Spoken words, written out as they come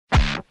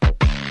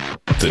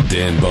The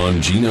Dan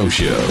Bongino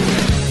Show.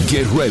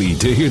 Get ready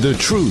to hear the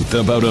truth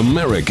about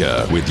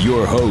America with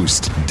your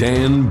host,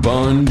 Dan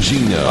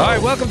Bongino. All right,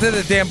 welcome to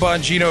the Dan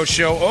Bongino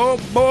Show. Oh,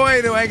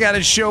 boy, do I got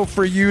a show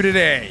for you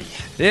today.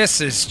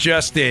 This is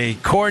just a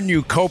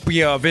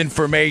cornucopia of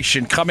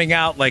information coming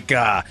out like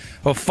a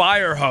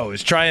fire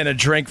hose, trying to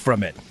drink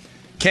from it.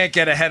 Can't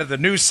get ahead of the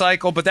news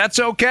cycle, but that's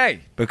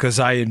okay because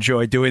I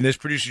enjoy doing this.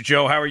 Producer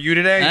Joe, how are you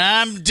today?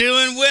 I'm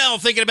doing well,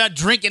 thinking about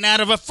drinking out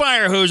of a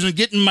fire hose and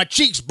getting my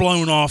cheeks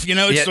blown off. You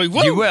know, it's like,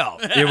 whoa. You will.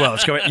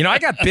 It's going. You know, I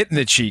got bit in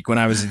the cheek when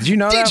I was. Did you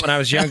know that when I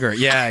was younger?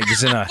 Yeah, I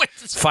was in a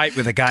fight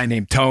with a guy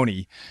named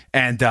Tony,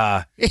 and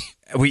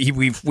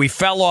we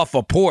fell off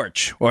a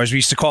porch, or as we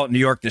used to call it in New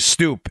York, the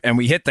stoop, and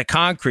we hit the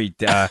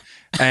concrete,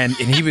 and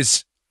he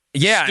was.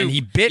 Yeah, and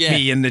he bit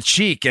me in the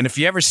cheek. And if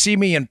you ever see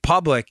me in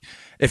public,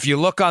 if you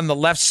look on the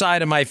left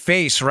side of my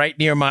face, right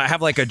near I have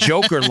like a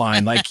Joker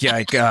line, like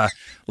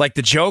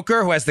the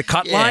Joker who has the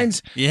cut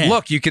lines. Yeah.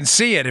 Look, you can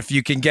see it if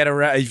you can get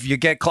around. If you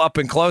get up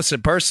and close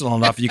and personal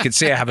enough, you can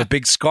see I have a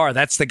big scar.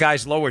 That's the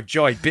guy's lower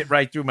jaw. He bit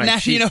right through my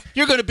cheek. You know,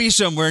 you're going to be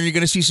somewhere and you're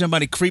going to see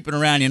somebody creeping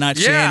around. You're not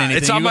saying anything.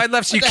 It's on my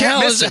left, so you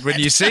can't miss it when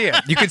you see it.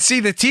 You can see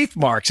the teeth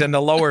marks and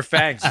the lower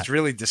fangs. It's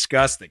really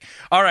disgusting.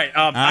 All right,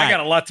 I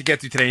got a lot to get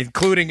to today,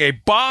 including a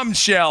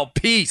bombshell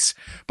piece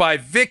by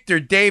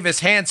Victor Davis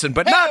Hanson,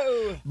 but not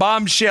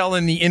bombshell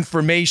in the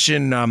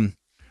information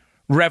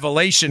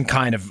revelation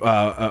kind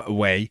of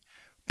way.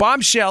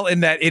 Bombshell in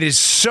that it is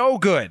so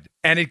good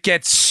and it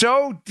gets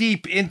so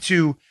deep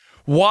into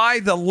why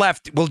the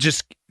left will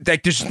just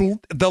like there's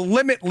the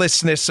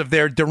limitlessness of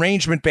their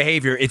derangement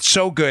behavior. It's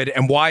so good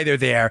and why they're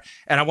there.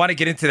 And I want to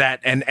get into that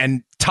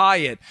and tie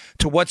it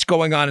to what's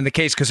going on in the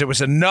case, because there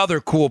was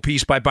another cool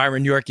piece by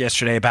Byron York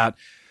yesterday about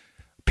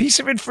a piece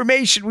of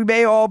information we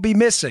may all be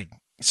missing.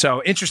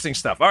 So interesting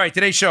stuff. All right,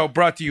 today's show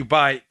brought to you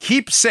by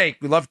Keepsake.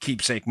 We love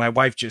Keepsake. My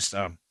wife just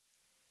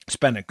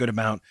spent a good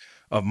amount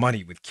of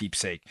money with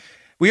Keepsake.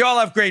 We all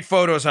have great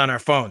photos on our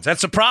phones.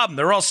 That's a problem.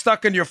 They're all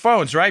stuck in your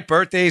phones, right?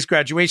 Birthdays,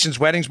 graduations,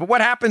 weddings. But what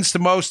happens to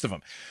most of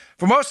them?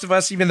 For most of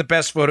us, even the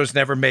best photos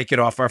never make it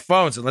off our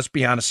phones. And let's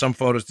be honest, some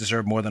photos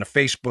deserve more than a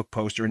Facebook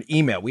post or an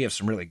email. We have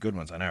some really good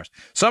ones on ours.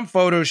 Some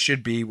photos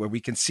should be where we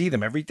can see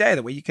them every day.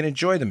 That way you can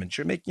enjoy them and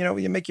should make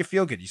you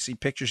feel good. You see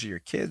pictures of your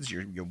kids,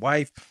 your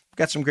wife. We've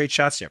got some great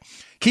shots there.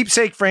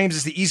 Keepsake Frames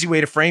is the easy way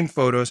to frame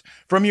photos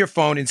from your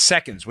phone in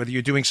seconds, whether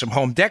you're doing some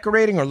home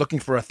decorating or looking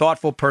for a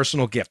thoughtful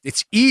personal gift.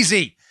 It's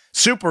easy.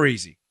 Super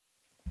easy.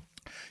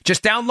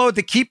 Just download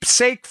the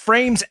Keepsake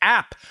Frames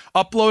app.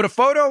 Upload a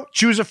photo,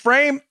 choose a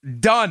frame,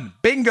 done.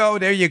 Bingo,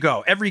 there you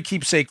go. Every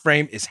Keepsake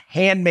frame is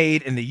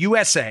handmade in the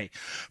USA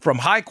from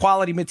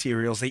high-quality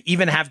materials. They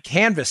even have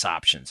canvas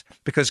options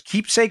because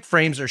Keepsake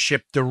frames are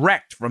shipped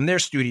direct from their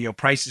studio.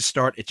 Prices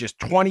start at just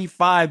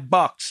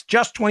 $25,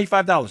 just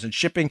 $25, and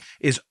shipping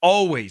is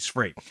always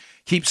free.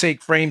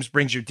 Keepsake Frames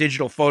brings your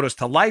digital photos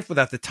to life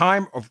without the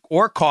time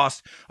or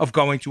cost of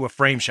going to a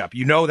frame shop.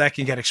 You know that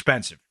can get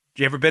expensive.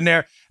 You ever been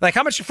there? Like,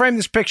 how much you frame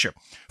this picture?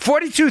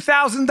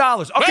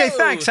 $42,000. Okay, whoa.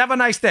 Thanks. Have a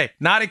nice day.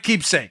 Not at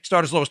Keepsake.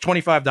 Start as low as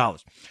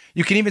 $25.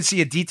 You can even see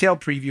a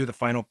detailed preview of the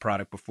final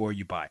product before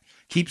you buy.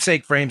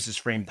 Keepsake Frames has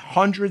framed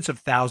hundreds of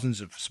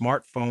thousands of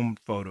smartphone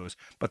photos,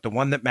 but the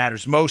one that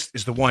matters most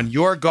is the one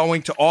you're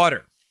going to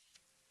order.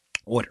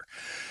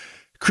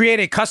 Create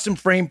a custom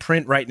frame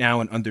print right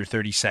now in under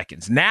 30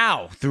 seconds.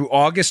 Now, through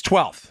August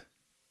 12th,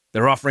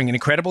 they're offering an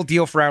incredible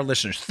deal for our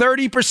listeners.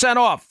 30%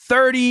 off.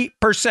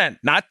 30%.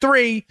 Not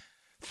 30.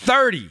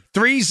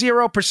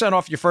 30%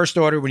 off your first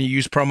order when you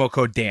use promo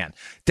code Dan.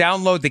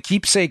 Download the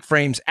Keepsake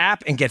Frames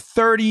app and get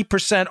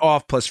 30%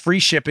 off plus free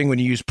shipping when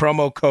you use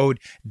promo code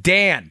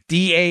Dan,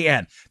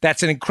 D-A-N.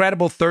 That's an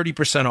incredible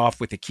 30% off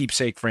with the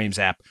Keepsake Frames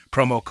app,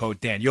 promo code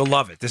Dan. You'll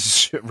love it. This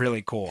is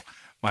really cool.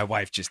 My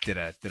wife just did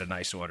a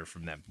nice order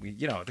from them.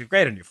 They're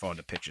great on your phone,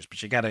 the pictures,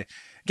 but you got to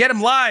get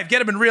them live, get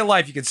them in real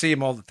life. You can see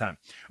them all the time.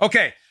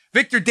 Okay,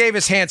 Victor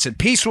Davis Hanson.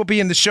 Piece will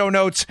be in the show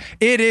notes.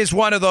 It is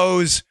one of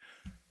those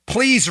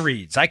please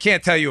reads. I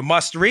can't tell you a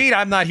must read.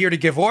 I'm not here to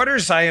give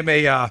orders. I am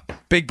a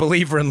big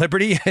believer in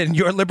liberty and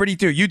your liberty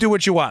too. You do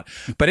what you want.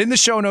 But in the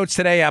show notes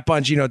today at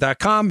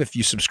Bongino.com, if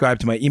you subscribe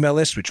to my email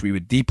list, which we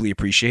would deeply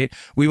appreciate,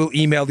 we will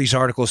email these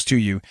articles to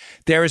you.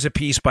 There is a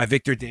piece by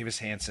Victor Davis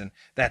Hanson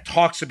that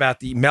talks about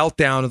the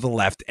meltdown of the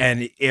left,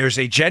 and there's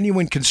a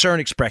genuine concern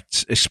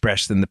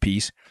expressed in the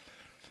piece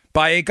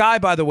by a guy,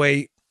 by the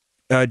way,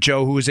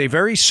 Joe, who is a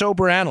very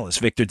sober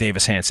analyst, Victor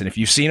Davis Hanson. If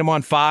you've seen him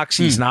on Fox,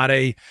 he's not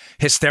a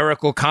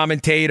hysterical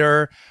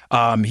commentator.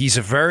 He's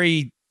a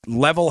very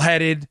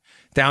level-headed,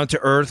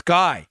 down-to-earth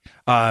guy.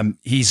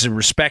 He's a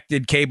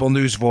respected cable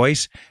news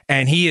voice,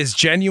 and he is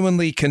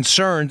genuinely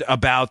concerned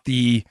about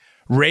the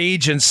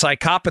rage and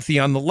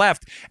psychopathy on the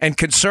left and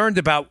concerned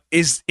about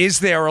is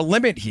there a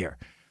limit here?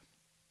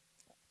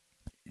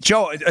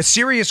 Joe, a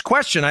serious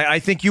question. I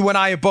think you and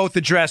I have both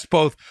addressed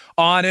both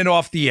on and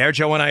off the air.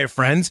 Joe and I are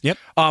friends. Yep.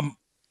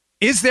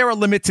 Is there a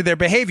limit to their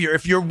behavior?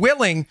 If you're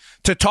willing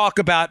to talk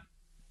about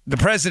the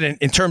president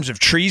in terms of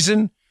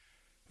treason,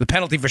 the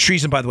penalty for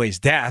treason, by the way, is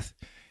death.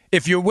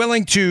 If you're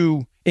willing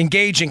to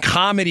engage in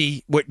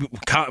comedy,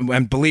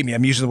 and believe me,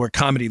 I'm using the word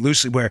comedy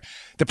loosely, where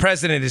the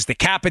president is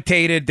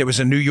decapitated. There was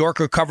a New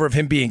Yorker cover of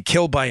him being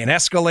killed by an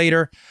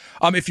escalator.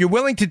 If you're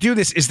willing to do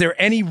this, is there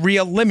any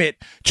real limit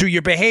to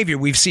your behavior?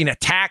 We've seen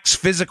attacks,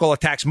 physical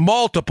attacks,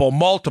 multiple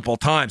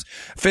times,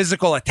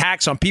 physical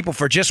attacks on people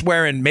for just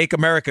wearing Make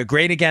America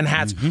Great Again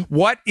hats.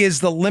 What is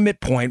the limit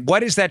point?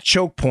 What is that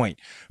choke point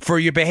for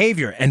your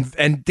behavior?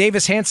 And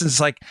Davis Hanson's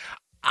like,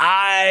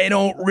 I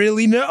don't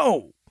really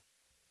know.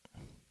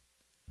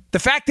 The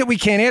fact that we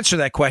can't answer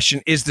that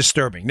question is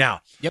disturbing.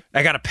 Now,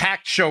 I got a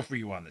packed show for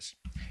you on this.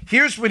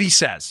 Here's what he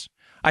says.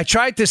 I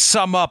tried to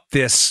sum up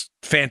this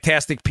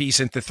fantastic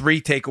piece into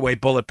 3 takeaway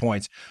bullet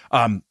points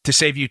to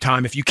save you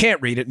time. If you can't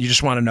read it and you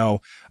just want to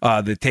know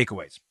the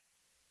takeaways.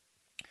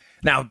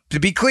 Now, to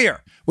be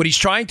clear, what he's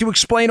trying to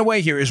explain away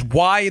here is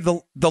why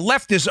the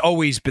left has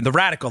always been, the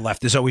radical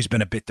left has always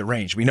been a bit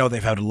deranged. We know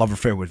they've had a love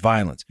affair with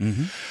violence.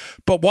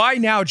 But why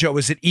now, Joe,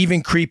 is it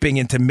even creeping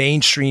into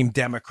mainstream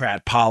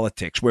Democrat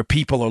politics where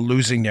people are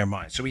losing their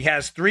minds? So he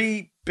has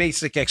 3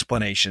 basic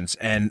explanations.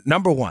 And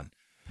number 1,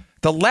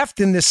 the left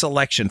in this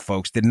election,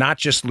 folks, did not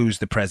just lose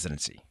the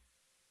presidency.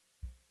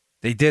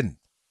 They didn't.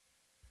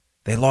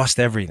 They lost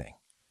everything.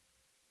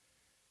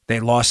 They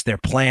lost their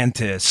plan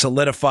to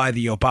solidify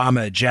the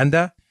Obama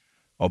agenda,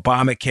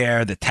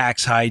 Obamacare, the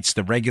tax hikes,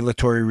 the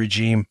regulatory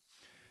regime.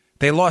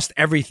 They lost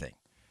everything.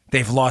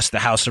 They've lost the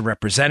House of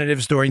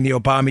Representatives during the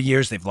Obama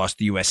years. They've lost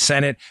the U.S.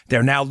 Senate.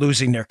 They're now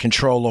losing their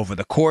control over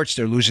the courts.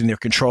 They're losing their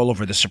control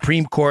over the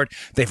Supreme Court.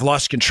 They've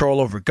lost control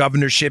over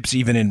governorships,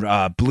 even in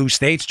blue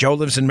states. Joe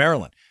lives in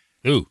Maryland.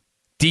 Ooh.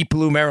 Deep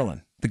blue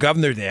Maryland. The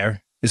governor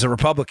there is a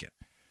Republican.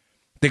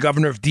 The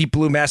governor of deep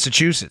blue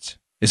Massachusetts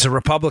is a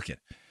Republican.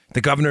 The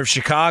governor of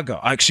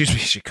Chicago,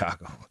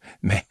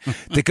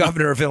 the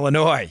governor of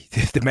Illinois,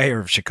 the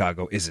mayor of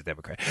Chicago is a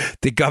Democrat.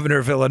 The governor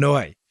of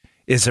Illinois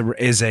is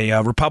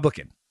a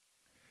Republican.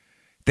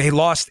 They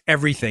lost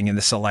everything in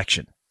this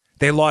election.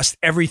 They lost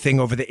everything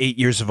over the 8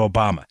 years of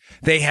Obama.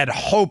 They had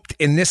hoped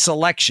in this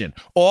election,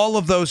 all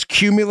of those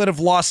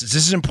cumulative losses.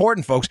 This is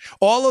important, folks.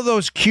 All of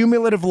those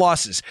cumulative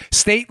losses,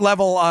 state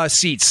level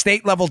seats,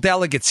 state level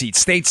delegate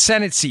seats, state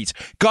Senate seats,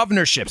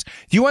 governorships.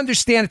 Do you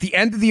understand at the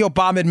end of the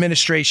Obama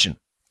administration,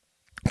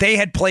 they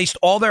had placed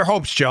all their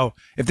hopes, Joe.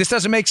 If this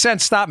doesn't make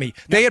sense, stop me.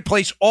 They had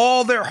placed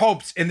all their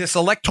hopes in this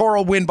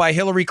electoral win by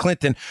Hillary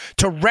Clinton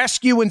to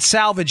rescue and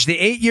salvage the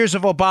 8 years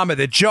of Obama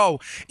that,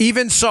 Joe,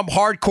 even some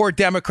hardcore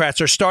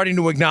Democrats are starting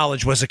to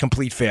acknowledge was a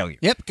complete failure.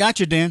 Yep,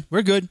 gotcha, Dan.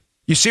 We're good.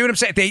 You see what I'm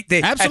saying? They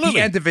Absolutely. At the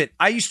end of it,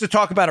 I used to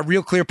talk about a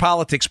Real Clear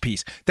Politics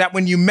piece, that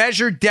when you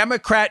measure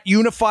Democrat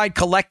unified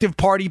collective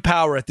party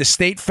power at the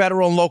state,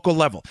 federal, and local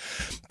level,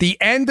 the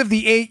end of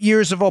the 8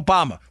 years of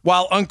Obama,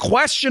 while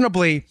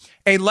unquestionably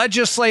a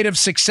legislative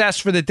success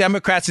for the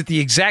Democrats at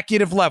the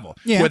executive level,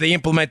 where they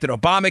implemented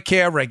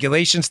Obamacare,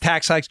 regulations,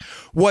 tax hikes,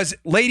 was,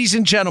 ladies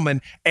and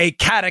gentlemen, a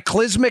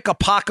cataclysmic,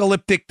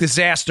 apocalyptic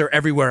disaster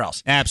everywhere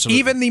else. Absolutely.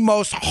 Even the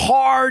most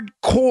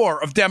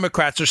hardcore of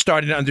Democrats are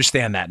starting to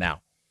understand that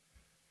now.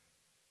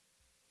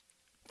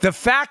 The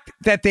fact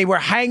that they were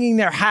hanging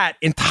their hat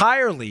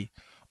entirely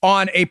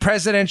on a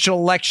presidential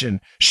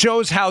election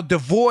shows how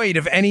devoid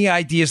of any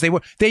ideas they were.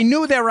 They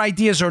knew their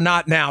ideas are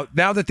not now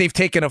that they've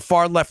taken a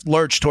far left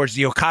lurch towards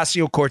the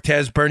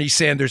Ocasio-Cortez, Bernie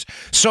Sanders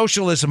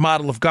socialism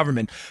model of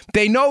government.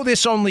 They know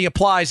this only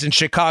applies in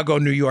Chicago,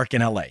 New York,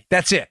 and LA.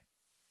 That's it.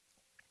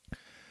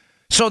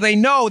 So they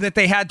know that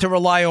they had to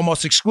rely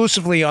almost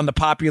exclusively on the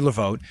popular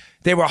vote.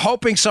 They were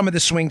hoping some of the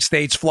swing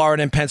states,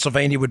 Florida and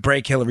Pennsylvania, would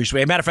break Hillary's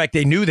way. As a matter of fact,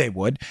 they knew they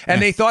would.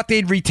 And they thought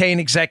they'd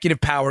retain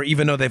executive power,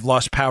 even though they've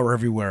lost power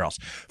everywhere else.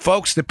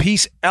 Folks, the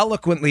piece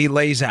eloquently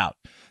lays out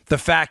the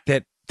fact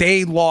that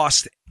they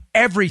lost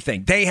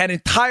everything. They had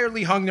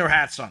entirely hung their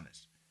hats on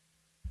this.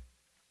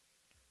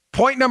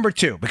 Point number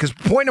 2, because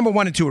point number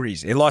 1 and 2 are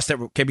easy. They lost their,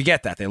 okay, we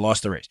get that. They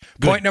lost the race.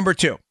 Good. Point number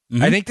 2.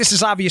 I think this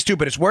is obvious too,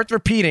 but it's worth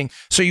repeating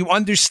so you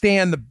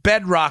understand the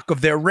bedrock of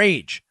their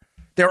rage,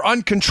 their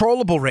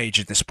uncontrollable rage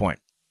at this point.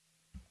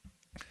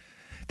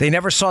 They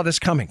never saw this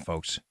coming,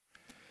 folks.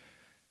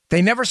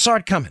 They never saw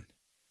it coming.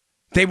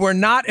 They were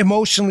not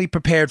emotionally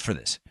prepared for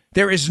this.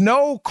 There is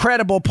no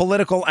credible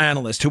political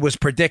analyst who was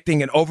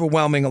predicting an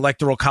overwhelming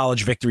electoral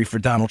college victory for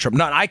Donald Trump.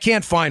 None. I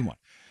can't find one.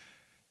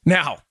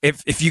 Now,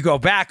 if you go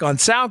back on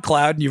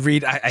SoundCloud and you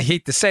read, I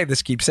hate to say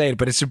this, keep saying it,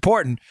 but it's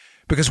important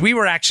because we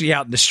were actually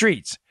out in the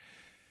streets.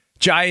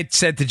 I had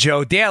said to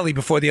Joe Daly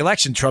before the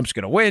election, Trump's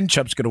going to win.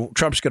 Trump's going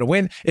to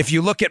win. If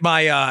you look at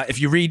my, if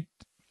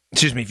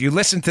you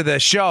listen to the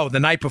show the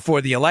night before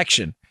the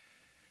election,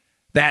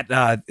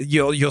 that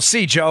you'll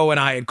see Joe and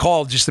I had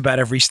called just about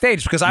every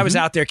stage because I was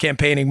out there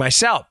campaigning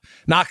myself,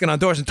 knocking on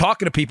doors and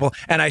talking to people,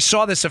 and I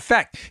saw this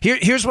effect.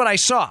 Here's what I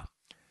saw.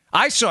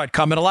 I saw it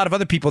coming. A lot of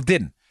other people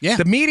didn't. Yeah.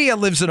 The media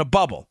lives in a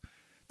bubble.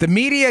 The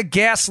media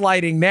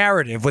gaslighting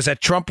narrative was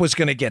that Trump was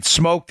going to get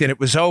smoked and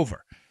it was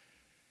over.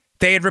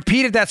 They had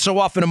repeated that so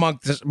often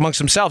amongst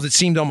themselves, it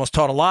seemed almost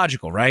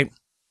tautological, right?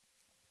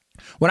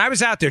 When I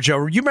was out there,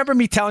 Joe, you remember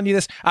me telling you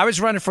this? I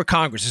was running for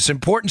Congress. It's an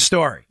important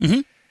story.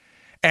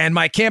 And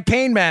my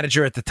campaign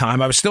manager at the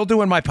time, I was still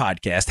doing my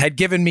podcast, had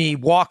given me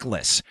walk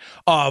lists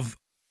of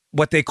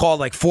what they call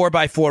like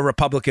 4x4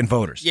 Republican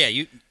voters. Yeah,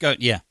 you go.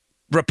 Yeah.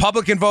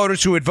 Republican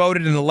voters who had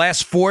voted in the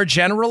last 4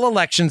 general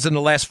elections and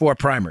the last 4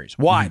 primaries.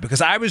 Why?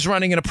 Because I was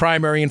running in a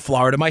primary in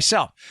Florida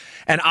myself.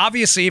 And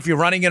obviously, if you're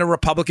running in a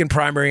Republican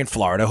primary in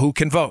Florida, who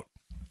can vote?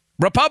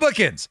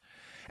 Republicans.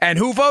 And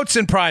who votes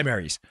in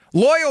primaries?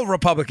 Loyal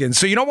Republicans.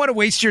 So you don't want to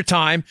waste your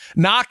time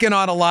knocking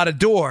on a lot of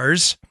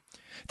doors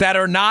that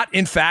are not,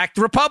 in fact,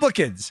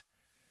 Republicans.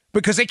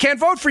 Because they can't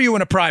vote for you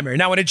in a primary.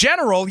 Now, in a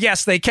general,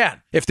 yes, they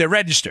can if they're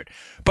registered.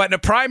 But in a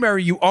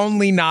primary, you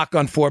only knock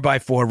on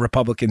 4x4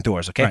 Republican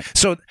doors, okay? Right.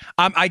 So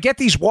I get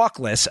these walk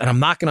lists, and I'm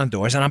knocking on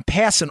doors, and I'm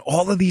passing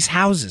all of these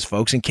houses,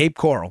 folks, in Cape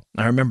Coral.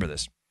 I remember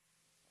this.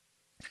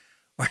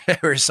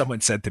 Or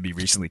someone said to me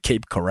recently,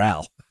 Cape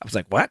Coral. I was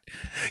like, what?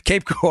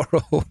 Cape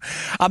Coral.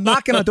 I'm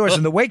knocking on doors,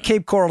 and the way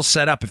Cape Coral's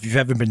set up, if you've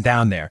ever been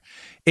down there,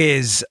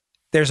 is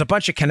there's a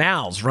bunch of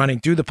canals running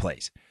through the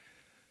place.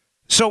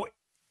 So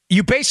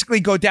you basically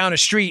go down a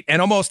street,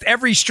 and almost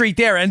every street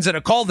there ends in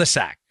a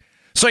cul-de-sac.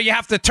 So you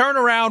have to turn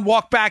around,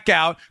 walk back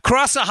out,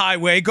 cross a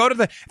highway, go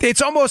to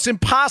it's almost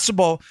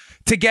impossible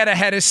to get a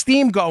head of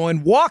steam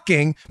going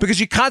walking because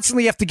you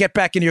constantly have to get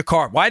back in your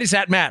car. Why does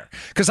that matter?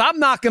 Because I'm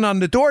knocking on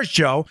the doors,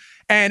 Joe,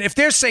 and if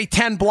there's, say,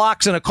 10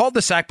 blocks in a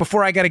cul-de-sac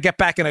before I got to get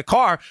back in a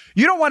car,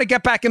 you don't want to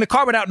get back in the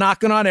car without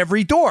knocking on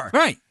every door.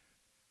 Right.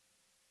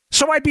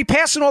 So I'd be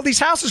passing all these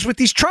houses with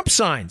these Trump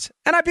signs,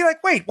 and I'd be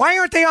like, wait, why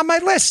aren't they on my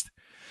list?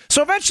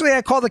 So eventually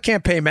I called the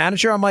campaign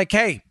manager. I'm like,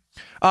 hey,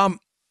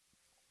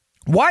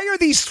 why are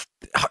these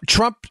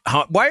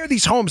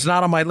homes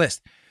not on my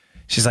list?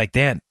 She's like,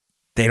 Dan,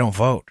 they don't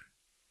vote.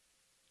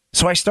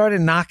 So I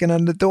started knocking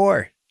on the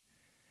door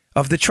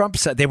of the Trump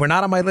side. They were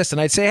not on my list.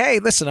 And I'd say, hey,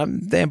 listen,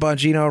 I'm Dan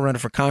Bongino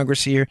running for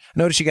Congress here. I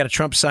notice you got a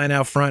Trump sign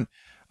out front.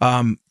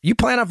 You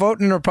plan on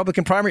voting in a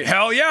Republican primary?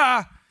 Hell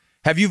yeah.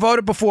 Have you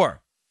voted before?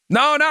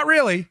 No, not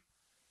really.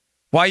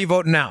 Why are you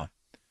voting now?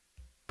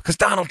 Because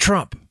Donald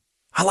Trump.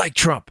 I like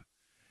Trump.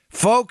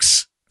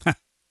 Folks,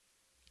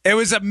 it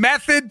was a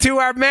method to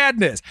our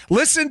madness.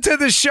 Listen to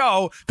the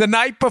show the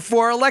night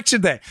before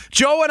Election Day.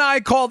 Joe and I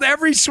called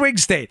every swing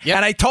state,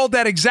 and I told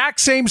that exact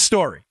same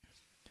story.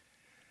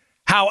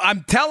 How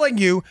I'm telling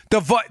you,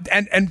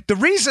 and the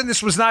reason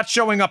this was not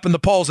showing up in the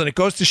polls, and it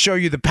goes to show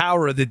you the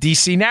power of the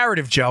D.C.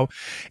 narrative, Joe,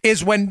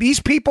 is when these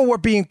people were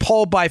being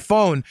polled by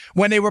phone,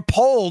 when they were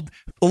polled,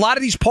 a lot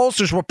of these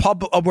pollsters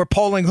were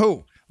polling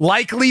who?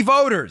 Likely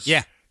voters.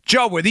 Yeah.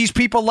 Joe, were these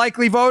people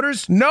likely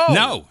voters?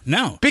 No.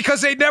 No.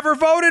 Because they never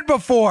voted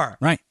before.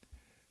 Right.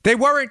 They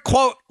weren't,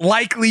 quote,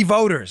 likely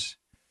voters.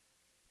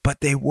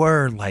 But they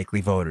were likely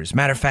voters.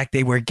 Matter of fact,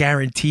 they were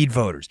guaranteed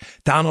voters.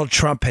 Donald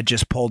Trump had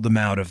just pulled them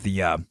out of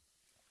the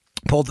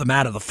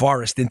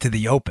forest into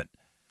the open,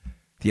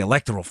 the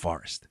electoral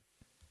forest.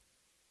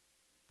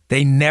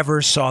 They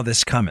never saw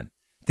this coming.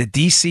 The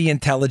D.C.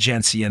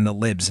 intelligentsia and the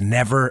libs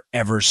never,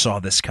 ever saw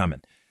this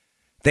coming.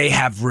 They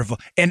have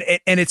and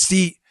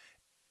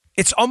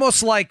it's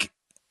almost like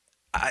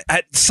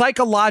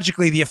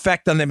psychologically the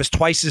effect on them is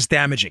twice as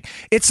damaging.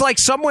 It's like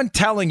someone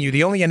telling you,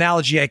 the only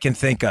analogy I can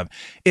think of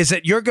is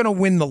that you're going to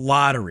win the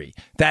lottery,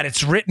 that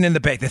it's written in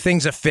the bank, the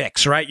thing's a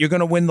fix, right? You're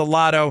going to win the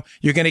lotto,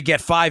 you're going to get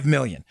 $5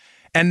 million.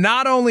 And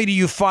not only do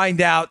you find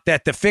out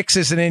that the fix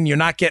isn't in, you're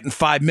not getting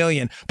 $5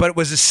 million, but it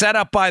was a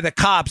setup by the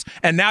cops,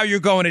 and now you're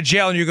going to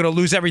jail and you're going to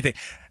lose everything.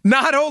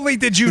 Not only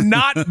did you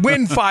not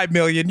win $5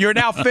 million, you're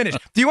now finished.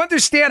 Do you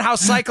understand how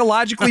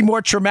psychologically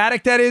more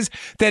traumatic that is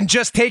than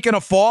just taking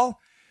a fall?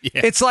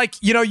 Yeah. It's like,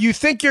 you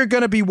think you're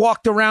going to be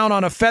walked around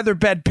on a feather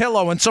bed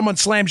pillow and someone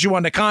slams you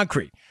on the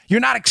concrete.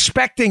 You're not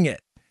expecting it.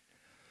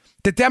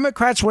 The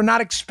Democrats were not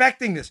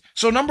expecting this.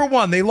 So number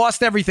one, they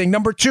lost everything.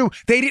 Number two,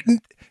 they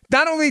didn't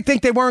not only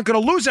think they weren't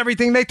going to lose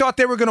everything, they thought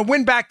they were going to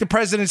win back the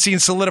presidency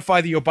and solidify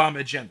the Obama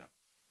agenda.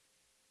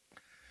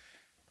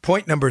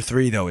 Point number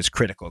 3, though, is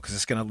critical because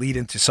it's going to lead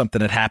into something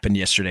that happened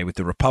yesterday with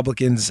the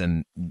Republicans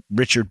and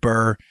Richard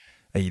Burr,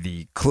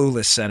 the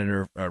clueless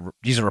senator.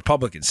 He's a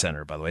Republican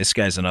senator, by the way. This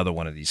guy's another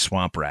one of these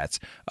swamp rats.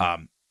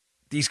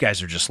 These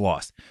guys are just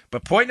lost.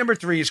 But point number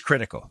 3 is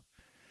critical.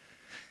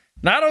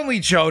 Not only,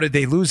 Joe, did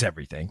they lose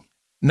everything,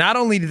 not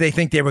only did they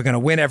think they were going to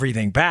win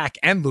everything back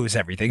and lose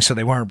everything, so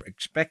they weren't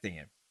expecting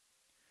it,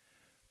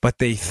 but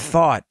they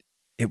thought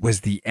it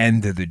was the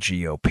end of the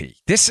GOP.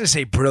 This is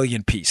a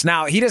brilliant piece.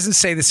 Now, he doesn't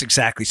say this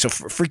exactly, so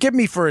forgive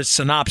me for a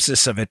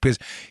synopsis of it, because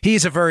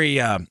he's a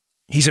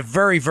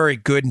very, very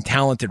good and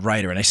talented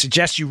writer, and I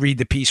suggest you read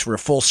the piece for a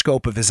full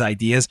scope of his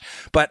ideas,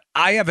 but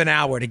I have an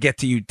hour to get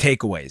to you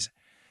takeaways,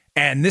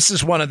 and this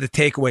is one of the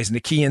takeaways and the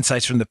key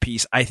insights from the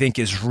piece I think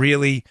is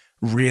really,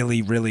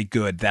 really, really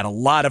good that a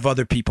lot of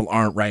other people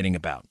aren't writing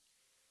about.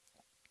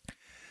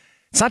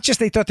 It's not just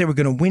they thought they were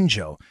going to win,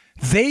 Joe.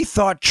 They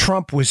thought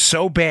Trump was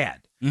so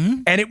bad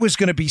And it was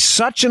going to be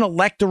such an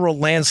electoral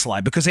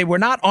landslide because they were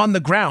not on the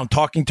ground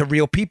talking to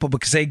real people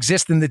because they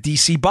exist in the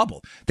D.C.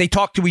 bubble. They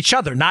talk to each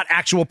other, not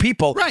actual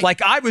people,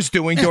 like I was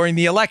doing during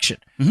the election.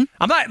 I'm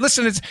not,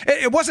 listen,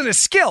 it wasn't a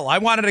skill. I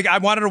wanted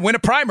to win a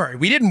primary.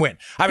 We didn't win.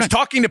 I was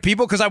talking to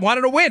people because I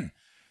wanted to win.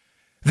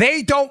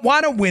 They don't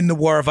want to win the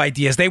war of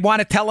ideas. They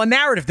want to tell a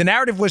narrative. The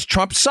narrative was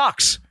Trump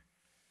sucks.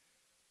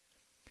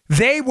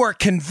 They were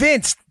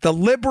convinced, the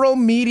liberal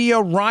media,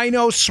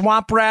 rhino,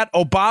 swamp rat,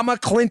 Obama,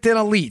 Clinton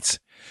elites,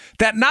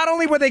 that not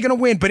only were they going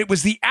to win, but it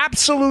was the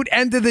absolute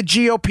end of the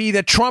GOP,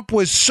 that Trump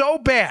was so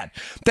bad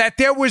that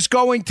there was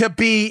going to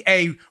be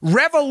a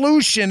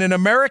revolution in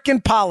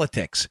American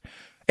politics,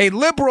 a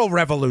liberal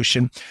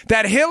revolution,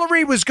 that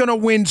Hillary was going to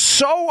win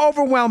so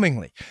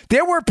overwhelmingly.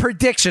 There were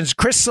predictions.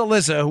 Chris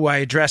Cillizza, who I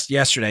addressed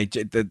yesterday,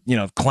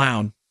 the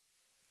clown,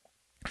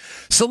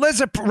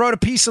 Cillizza wrote a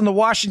piece in the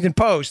Washington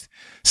Post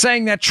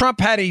saying that Trump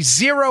had a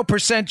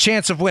 0%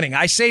 chance of winning.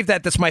 I saved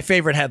that. That's my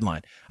favorite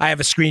headline. I have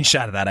a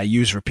screenshot of that I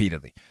use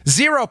repeatedly.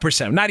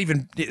 0%, not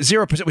even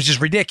 0%, which is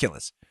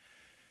ridiculous.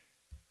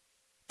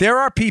 There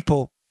are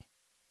people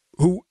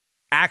who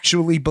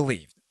actually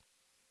believed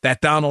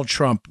that Donald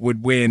Trump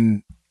would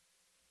win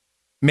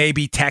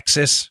maybe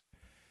Texas,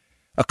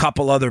 a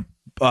couple other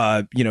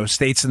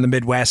states in the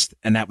Midwest,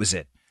 and that was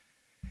it.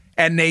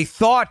 And they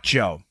thought,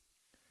 Joe,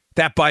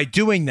 that by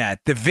doing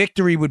that, the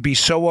victory would be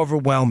so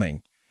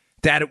overwhelming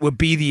that it would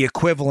be the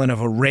equivalent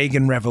of a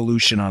Reagan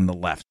revolution on the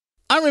left.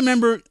 I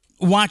remember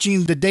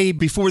watching the day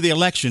before the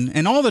election,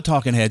 and all the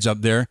talking heads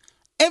up there,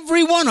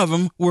 every one of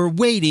them were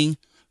waiting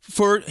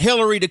for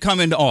Hillary to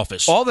come into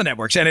office. All the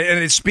networks. And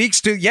it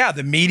speaks to,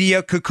 the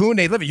media cocoon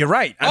they live in. You're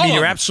right. I mean,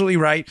 you're absolutely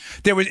right.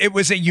 It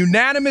was a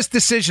unanimous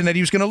decision that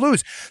he was going to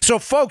lose. So,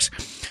 folks,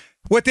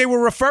 what they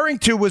were referring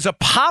to was a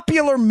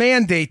popular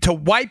mandate to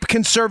wipe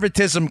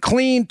conservatism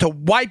clean, to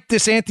wipe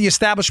this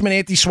anti-establishment,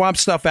 anti-swamp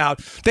stuff out.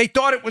 They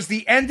thought it was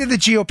the end of the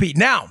GOP.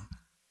 Now,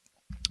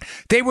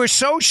 they were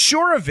so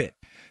sure of it.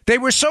 They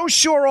were so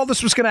sure all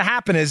this was going to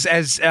happen, as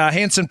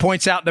Hansen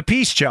points out in the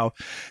piece, Joe,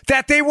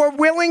 that they were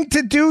willing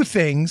to do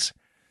things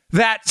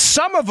that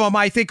some of them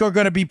I think are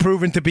going to be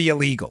proven to be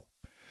illegal.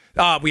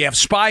 We have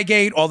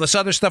Spygate, all this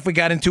other stuff we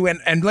got into.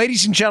 And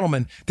ladies and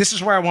gentlemen, this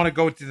is where I want to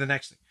go to the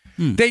next thing.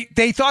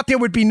 They thought there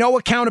would be no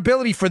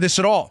accountability for this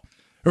at all.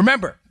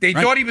 Remember, they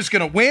thought he was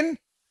going to win.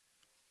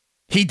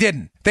 He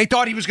didn't. They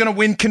thought he was going to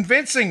win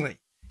convincingly.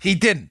 He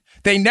didn't.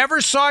 They never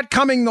saw it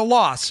coming, the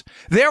loss.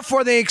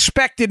 Therefore, they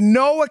expected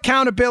no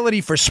accountability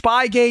for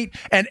Spygate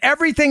and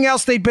everything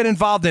else they'd been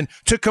involved in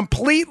to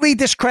completely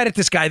discredit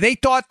this guy. They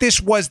thought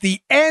this was the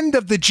end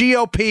of the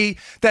GOP,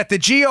 that the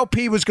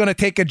GOP was going to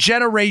take a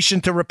generation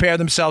to repair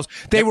themselves.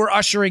 They were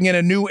ushering in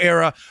a new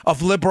era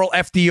of liberal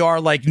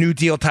FDR-like New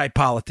Deal type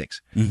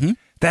politics.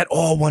 That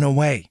all went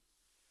away.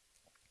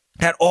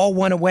 That all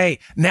went away.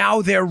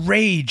 Now their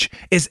rage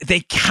is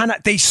they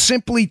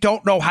simply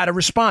don't know how to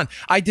respond.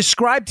 I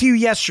described to you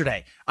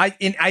yesterday,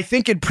 I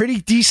think in pretty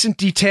decent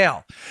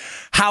detail,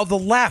 how the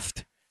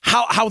left,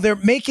 how they're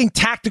making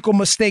tactical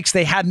mistakes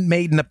they hadn't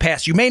made in the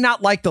past. You may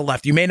not like the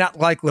left. You may not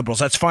like liberals.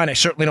 That's fine. I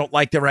certainly don't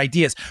like their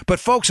ideas. But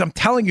folks, I'm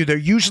telling you, they're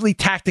usually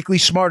tactically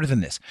smarter than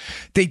this.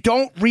 They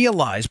don't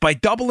realize by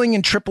doubling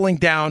and tripling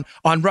down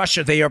on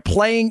Russia, they are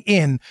playing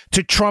in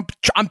to Trump.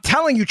 I'm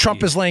telling you,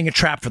 Trump is laying a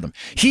trap for them.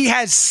 He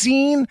has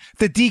seen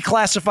the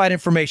declassified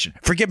information.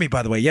 Forgive me,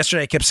 by the way.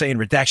 Yesterday I kept saying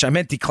redaction. I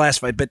meant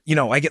declassified, but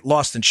I get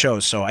lost in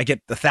shows, so I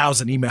get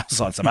 1,000 emails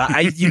on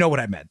stuff. You know what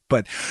I meant.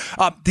 But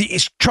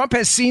Trump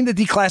has seen the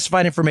declassified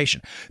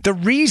information. The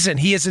reason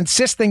he is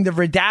insisting the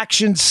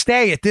redactions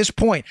stay at this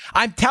point,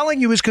 I'm telling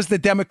you, is because the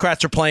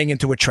Democrats are playing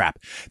into a trap.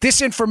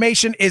 This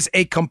information is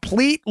a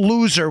complete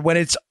loser when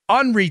it's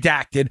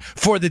unredacted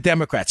for the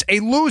Democrats. A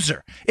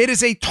loser. It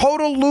is a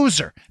total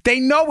loser. They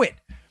know it.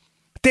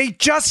 They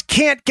just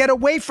can't get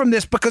away from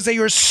this because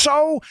they're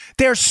so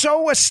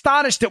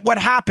astonished at what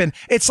happened.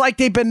 It's like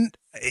they've been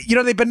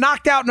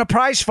knocked out in a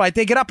prize fight.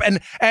 They get up and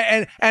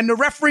the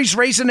referee's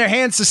raising their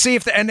hands to see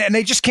if and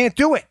they just can't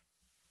do it.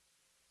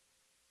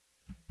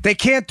 They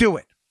can't do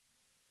it.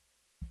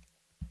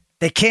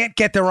 They can't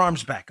get their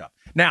arms back up.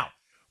 Now,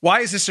 why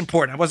is this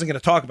important? I wasn't going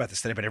to talk about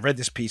this today, but I read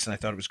this piece and I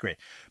thought it was great.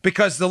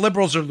 Because the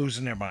liberals are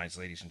losing their minds,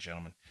 ladies and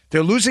gentlemen.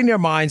 They're losing their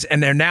minds,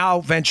 and they're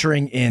now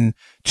venturing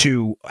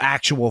into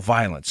actual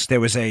violence. There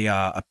was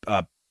a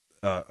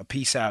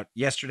piece out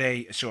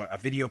yesterday, so a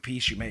video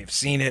piece, you may have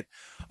seen it,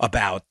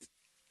 about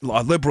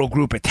a liberal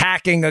group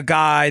attacking a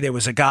guy. There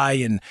was a guy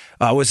in,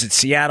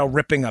 Seattle,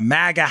 ripping a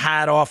MAGA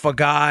hat off a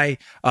guy.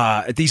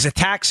 These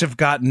attacks have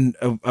gotten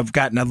a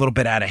little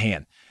bit out of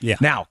hand. Yeah.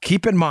 Now,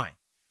 keep in mind,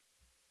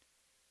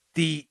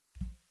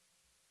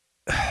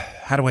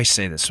 how do I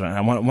say this? I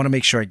want to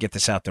make sure I get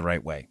this out the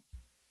right way.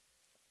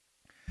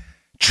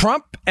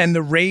 Trump and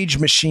the rage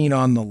machine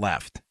on the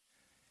left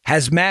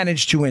has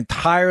managed to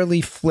entirely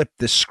flip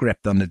the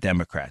script on the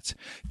Democrats.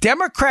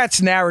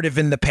 Democrats' narrative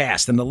in the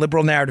past and the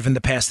liberal narrative in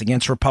the past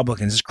against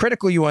Republicans is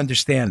critical. You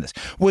understand this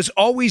was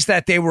always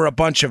that they were a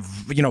bunch of,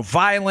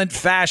 violent,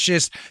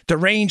 fascist,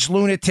 deranged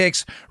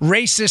lunatics,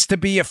 racist to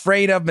be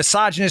afraid of,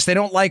 misogynist. They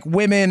don't like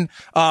women,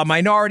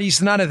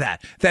 minorities, none of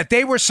that, that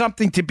they were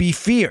something to be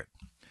feared.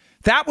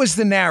 That was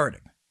the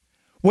narrative.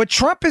 What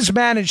Trump has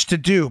managed to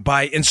do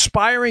by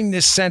inspiring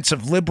this sense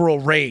of liberal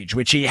rage,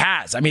 which he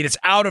has, it's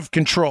out of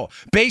control,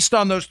 based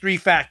on those three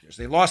factors.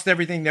 They lost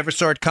everything, never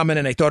saw it coming,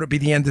 and they thought it'd be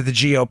the end of the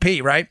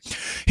GOP, right?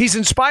 He's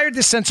inspired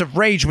this sense of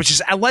rage, which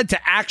has led to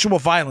actual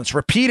violence,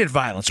 repeated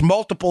violence,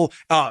 multiple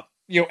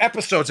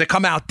episodes that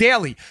come out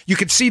daily. You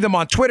can see them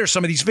on Twitter.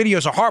 Some of these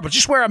videos are horrible.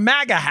 Just wear a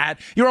MAGA hat.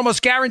 You're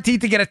almost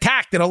guaranteed to get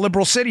attacked in a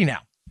liberal city now.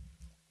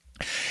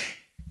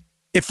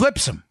 It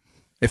flips him.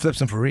 It flips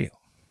him for real.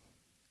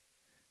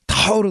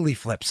 Totally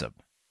flips him.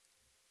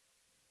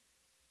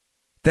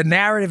 The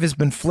narrative has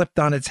been flipped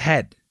on its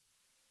head.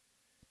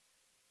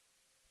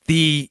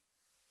 The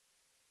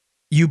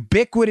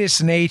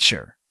ubiquitous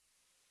nature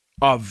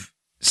of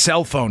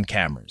cell phone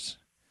cameras,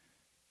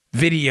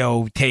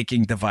 video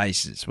taking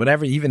devices,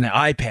 whatever, even the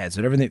iPads,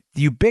 whatever, the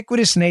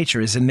ubiquitous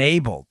nature has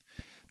enabled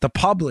the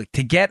public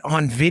to get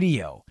on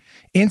video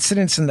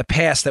incidents in the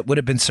past that would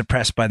have been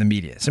suppressed by the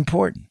media. It's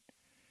important.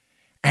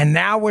 And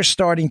now we're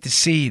starting to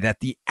see that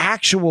the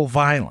actual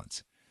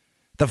violence,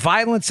 the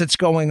violence that's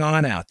going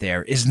on out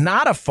there, is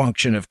not a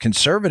function of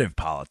conservative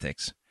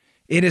politics.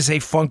 It is a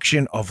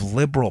function of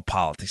liberal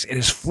politics. It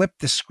has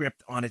flipped the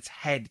script on its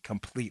head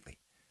completely.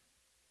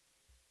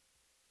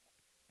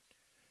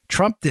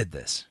 Trump did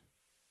this.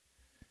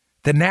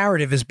 The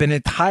narrative has been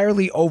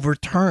entirely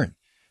overturned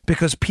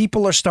because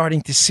people are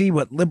starting to see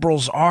what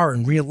liberals are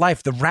in real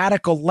life. The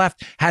radical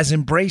left has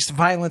embraced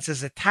violence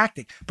as a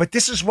tactic. But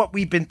this is what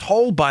we've been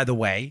told, by the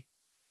way.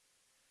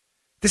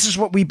 This is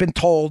what we've been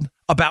told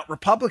about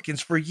Republicans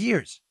for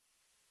years.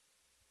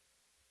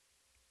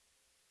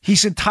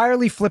 He's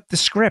entirely flipped the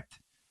script.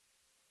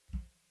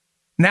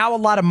 Now a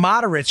lot of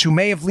moderates who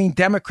may have leaned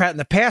Democrat in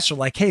the past are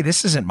like, hey,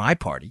 this isn't my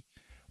party.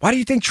 Why do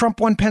you think Trump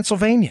won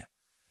Pennsylvania?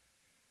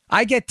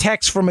 I get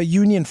texts from a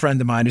union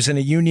friend of mine who's in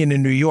a union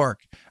in New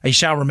York. He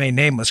shall remain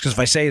nameless because if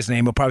I say his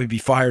name, he'll probably be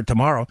fired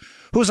tomorrow.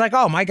 Who's like,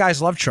 oh, my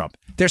guys love Trump.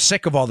 They're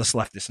sick of all this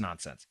leftist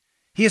nonsense.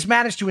 He has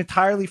managed to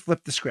entirely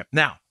flip the script.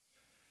 Now,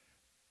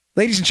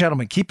 ladies and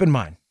gentlemen, keep in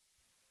mind,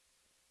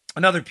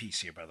 another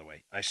piece here, by the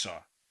way, I saw.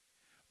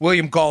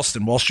 William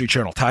Galston, Wall Street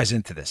Journal, ties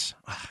into this.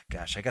 Oh,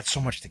 gosh, I got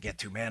so much to get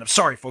to, man. I'm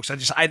sorry, folks.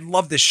 I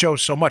love this show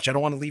so much. I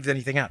don't want to leave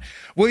anything out.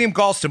 William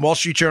Galston, Wall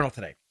Street Journal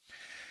today.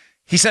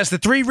 He says the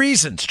three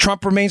reasons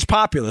Trump remains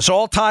popular, this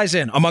all ties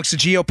in amongst the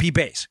GOP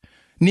base.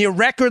 Near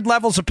record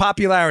levels of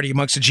popularity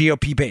amongst the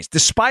GOP base,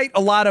 despite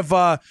a lot of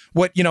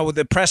what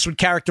the press would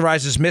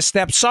characterize as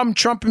missteps. Some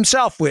Trump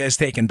himself has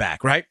taken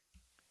back, right?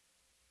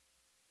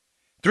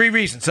 Three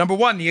reasons. Number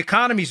one, the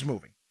economy's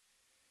moving.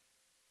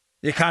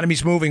 The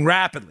economy's moving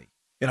rapidly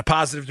in a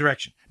positive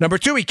direction. Number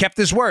two, he kept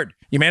his word.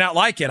 You may not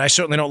like it. I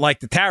certainly don't like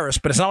the tariffs,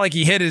 but it's not like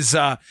he hid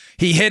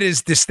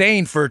his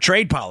disdain for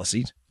trade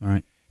policies. All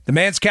right. The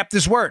man's kept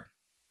his word.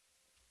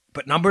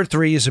 But number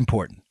three is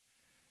important.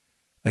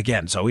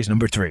 Again, it's always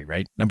number three,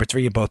 right? Number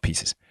three in both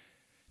pieces.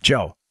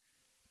 Joe,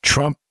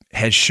 Trump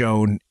has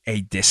shown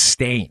a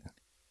disdain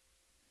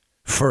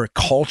for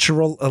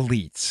cultural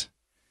elites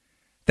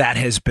that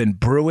has been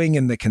brewing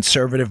in the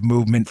conservative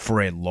movement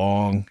for a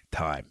long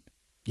time.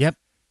 Yep.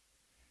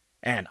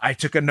 And I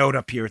took a note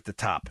up here at the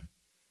top.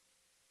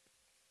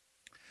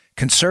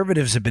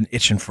 Conservatives have been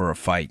itching for a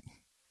fight.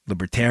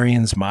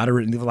 Libertarians,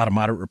 moderate, a lot of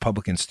moderate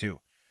Republicans too,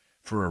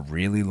 for a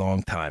really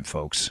long time,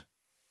 folks.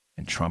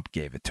 And Trump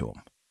gave it to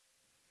them.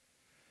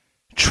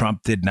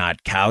 Trump did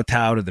not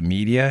kowtow to the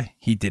media.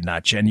 He did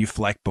not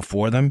genuflect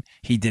before them.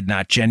 He did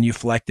not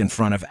genuflect in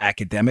front of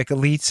academic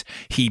elites.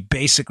 He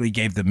basically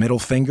gave the middle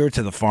finger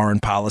to the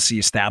foreign policy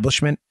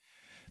establishment.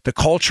 The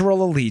cultural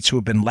elites who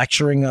have been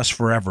lecturing us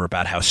forever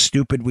about how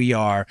stupid we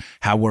are,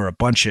 how we're a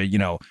bunch of,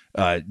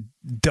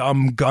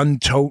 dumb,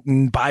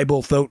 gun-toting,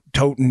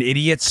 Bible-toting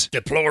idiots.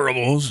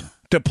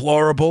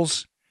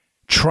 Deplorables.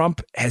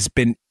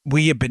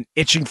 We have been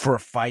itching for a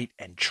fight,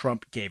 and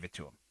Trump gave it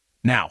to him.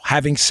 Now,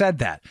 having said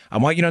that, I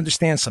want you to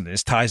understand something.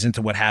 This ties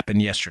into what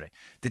happened yesterday.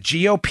 The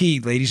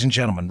GOP, ladies and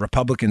gentlemen,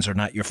 Republicans are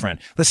not your friend.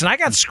 Listen, I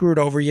got screwed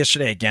over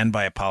yesterday again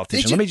by a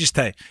politician. Let me just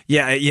tell you.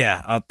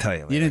 Yeah, I'll tell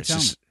you later. You didn't tell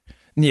me.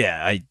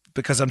 Yeah,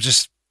 because I'm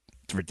just,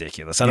 it's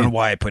ridiculous. I don't know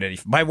why I put any.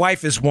 My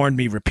wife has warned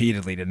me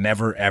repeatedly to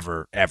never,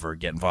 ever, ever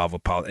get involved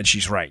with politics, and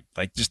she's right.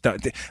 Like, just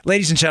don't.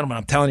 Ladies and gentlemen,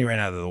 I'm telling you right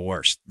now, they're the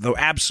worst, the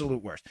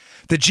absolute worst.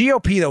 The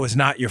GOP, though, is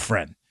not your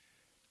friend.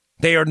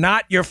 They are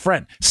not your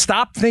friend.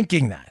 Stop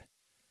thinking that.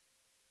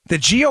 The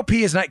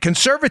GOP is not.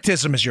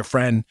 Conservatism is your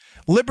friend.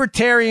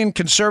 Libertarian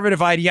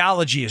conservative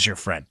ideology is your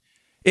friend.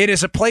 It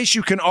is a place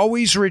you can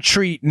always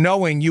retreat,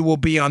 knowing you will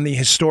be on the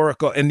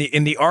historical in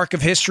the arc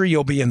of history.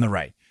 You'll be in the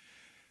right.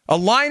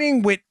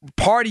 Aligning with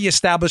party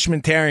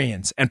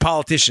establishmentarians and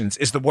politicians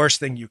is the worst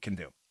thing you can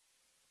do.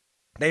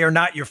 They are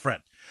not your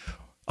friend.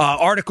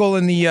 Article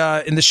in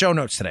the show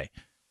notes today.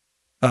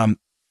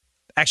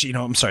 Actually,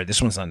 I'm sorry.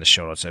 This one's on the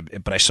show notes,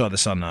 but I saw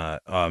this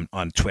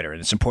on Twitter,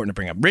 and it's important to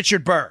bring up.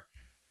 Richard Burr,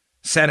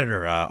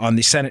 senator on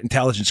the Senate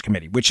Intelligence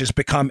Committee, which has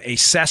become a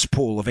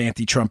cesspool of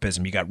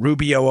anti-Trumpism. You got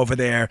Rubio over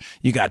there.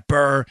 You got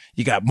Burr.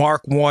 You got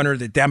Mark Warner,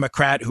 the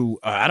Democrat, who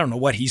I don't know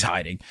what he's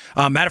hiding.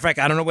 Matter of fact,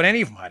 I don't know what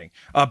any of them are hiding.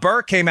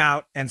 Burr came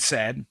out and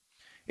said,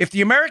 if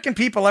the American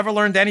people ever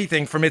learned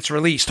anything from its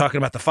release, talking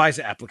about the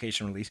FISA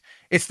application release,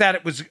 it's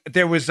that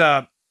there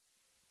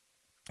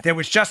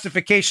was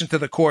justification to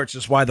the courts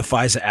as why the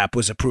FISA app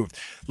was approved.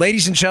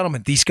 Ladies and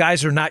gentlemen, these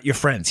guys are not your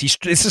friends.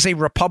 This is a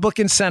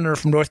Republican senator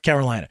from North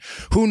Carolina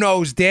who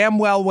knows damn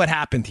well what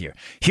happened here.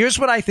 Here's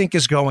what I think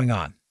is going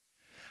on.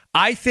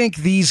 I think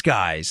these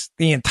guys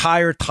the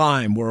entire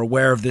time were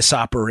aware of this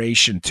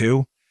operation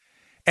too.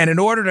 And in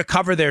order to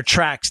cover their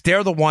tracks,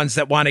 they're the ones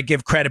that want to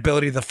give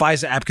credibility to the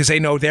FISA app because they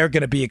know they're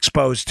going to be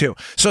exposed too.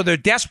 So they're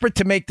desperate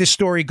to make this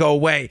story go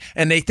away.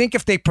 And they think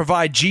if they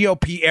provide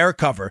GOP air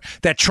cover,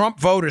 that Trump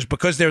voters,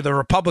 because they're the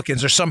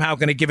Republicans, are somehow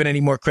going to give it any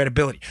more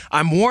credibility.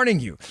 I'm warning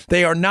you,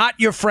 they are not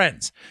your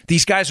friends.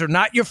 These guys are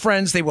not your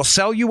friends. They will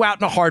sell you out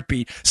in a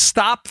heartbeat.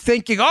 Stop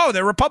thinking, oh,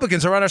 the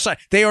Republicans are on our side.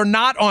 They are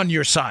not on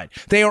your side.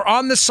 They are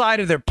on the side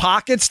of their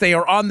pockets. They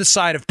are on the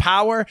side of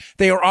power.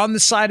 They are on the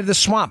side of the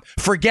swamp.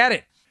 Forget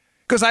it.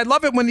 Because I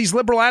love it when these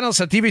liberal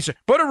analysts on TV say,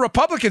 but a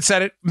Republican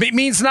said it. It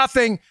means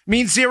nothing,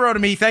 means zero to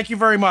me. Thank you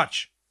very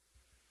much.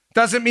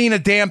 Doesn't mean a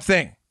damn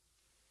thing.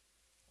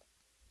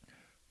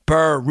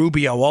 Burr,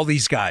 Rubio, all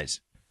these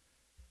guys.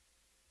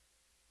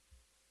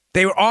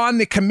 They were on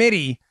the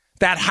committee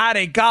that had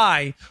a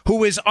guy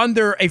who is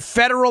under a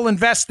federal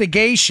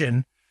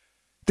investigation,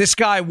 this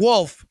guy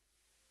Wolf,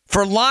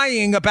 for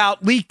lying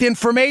about leaked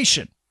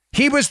information.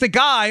 He was the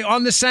guy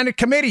on the Senate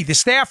committee, the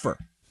staffer.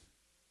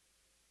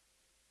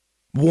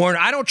 Warner,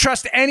 I don't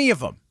trust any of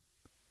them.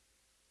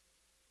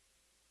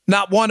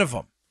 Not one of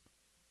them.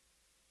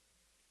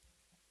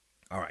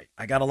 All right,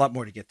 I got a lot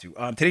more to get to.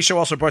 Today's show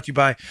also brought to you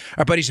by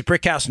our buddies at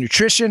Brickhouse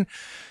Nutrition.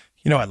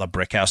 You know I love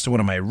Brickhouse. They're one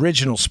of my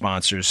original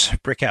sponsors.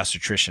 Brickhouse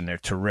Nutrition, they're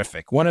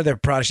terrific. One of their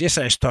products,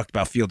 yesterday I just talked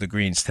about Field of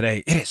Greens.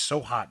 Today, it is so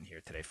hot in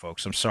here today,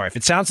 folks. I'm sorry. If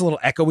it sounds a little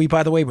echoey,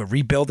 by the way, we're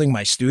rebuilding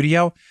my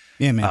studio.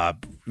 Yeah, man.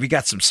 We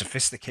got some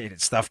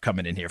sophisticated stuff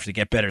coming in here to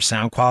get better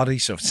sound quality.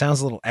 So if it sounds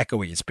a little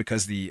echoey, it's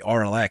because the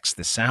RLX,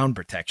 the sound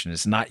protection,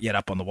 is not yet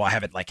up on the wall. I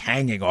have it like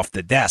hanging off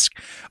the desk.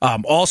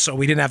 Also,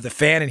 we didn't have the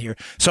fan in here.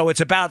 So it's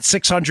about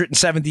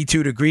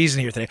 672 degrees in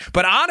here today.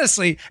 But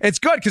honestly, it's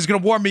good because it's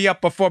going to warm me up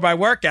before my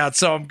workout.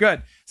 So I'm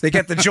good. So they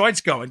get the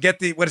joints going. Get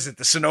the, what is it,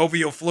 the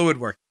synovial fluid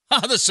work.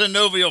 Oh, the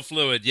synovial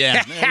fluid.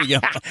 Yeah, there we go.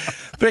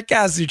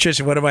 Brickhouse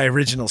Nutrition, one of my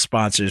original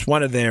sponsors,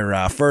 one of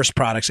their first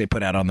products they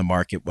put out on the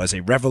market was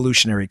a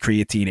revolutionary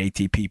creatine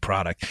ATP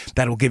product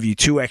that will give you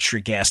 2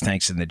 extra gas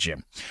tanks in the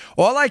gym.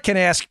 All I can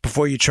ask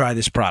before you try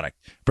this product,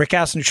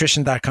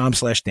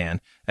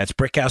 brickhousenutrition.com/Dan. That's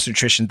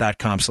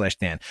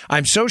brickhousenutrition.com/Dan.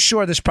 I'm so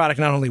sure this product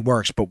not only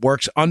works, but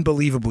works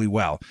unbelievably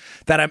well,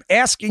 that I'm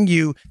asking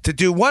you to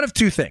do one of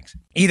 2 things.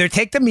 Either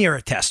take the mirror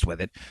test with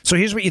it. So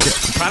here's what you do.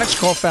 The product's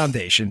called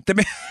Foundation. The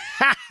mirror.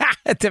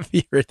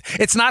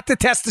 It's not to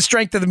test the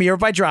strength of the mirror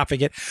by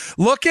dropping it.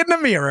 Look in the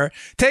mirror.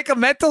 Take a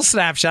mental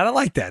snapshot. I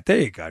like that. There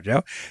you go,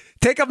 Joe.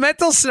 Take a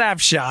mental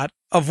snapshot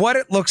of what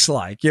it looks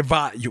like. Your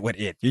body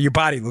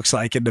looks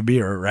like in the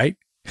mirror, right?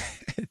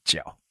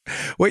 Joe.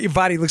 What your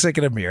body looks like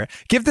in a mirror.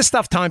 Give the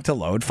stuff time to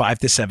load, 5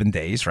 to 7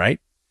 days, right?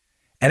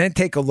 And then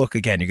take a look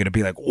again. You're going to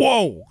be like,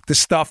 whoa, this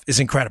stuff is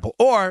incredible.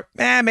 Or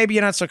maybe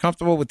you're not so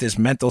comfortable with this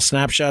mental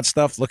snapshot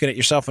stuff, looking at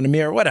yourself in the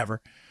mirror,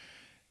 whatever.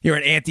 You're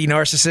an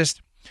anti-narcissist.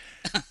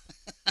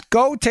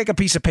 Go take a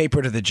piece of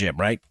paper to the gym,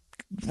 right?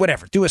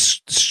 Whatever. Do a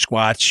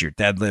squats, your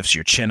deadlifts,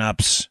 your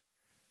chin-ups,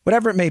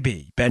 whatever it may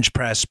be. Bench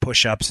press,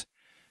 push-ups.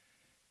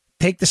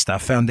 Take the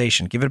stuff,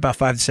 Foundation. Give it about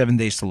 5 to 7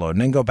 days to load.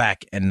 And then go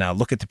back and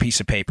look at the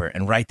piece of paper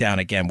and write down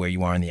again where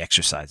you are in the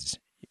exercises.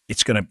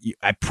 It's going to,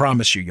 I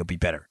promise you'll be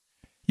better.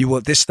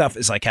 This stuff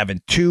is like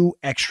having 2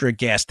 extra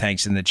gas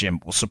tanks in the gym.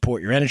 It will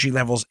support your energy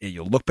levels.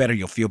 You'll look better.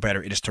 You'll feel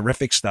better. It is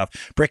terrific stuff.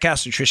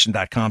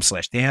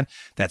 BrickhouseNutrition.com/Dan.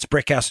 That's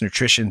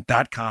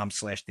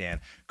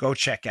BrickhouseNutrition.com/Dan. Go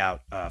check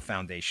out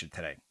Foundation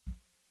today.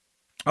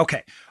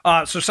 Okay,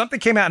 so something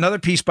came out. Another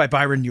piece by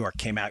Byron York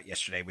came out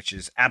yesterday, which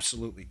is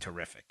absolutely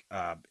terrific.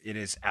 It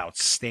is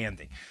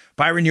outstanding.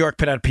 Byron York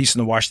put out a piece in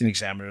the Washington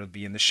Examiner. It'll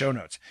be in the show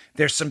notes.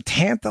 There's some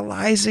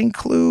tantalizing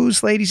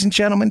clues, ladies and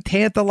gentlemen,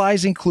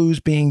 tantalizing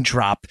clues being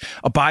dropped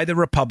by the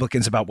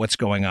Republicans about what's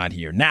going on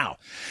here. Now,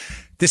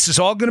 this is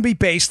all going to be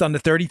based on the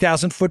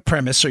 30,000-foot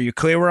premise, so you're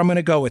clear where I'm going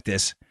to go with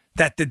this,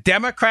 that the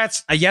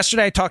Democrats,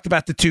 yesterday I talked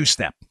about the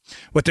 2-step.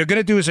 What they're going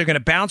to do is they're going to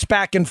bounce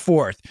back and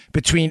forth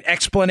between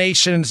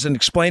explanations and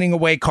explaining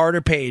away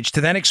Carter Page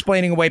to then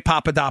explaining away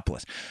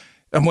Papadopoulos.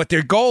 And what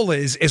their goal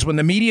is when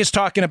the media is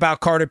talking about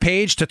Carter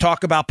Page to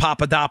talk about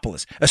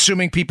Papadopoulos,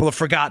 assuming people have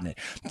forgotten it.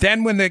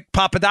 Then when the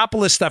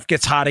Papadopoulos stuff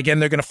gets hot again,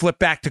 they're going to flip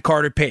back to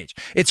Carter Page.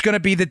 It's going to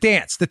be the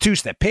dance, the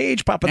 2-step.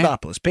 Page,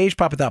 Papadopoulos, Page,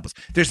 Papadopoulos.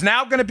 There's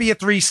now going to be a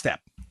 3-step.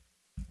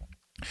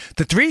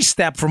 The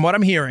 3-step, from what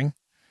I'm hearing,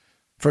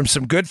 from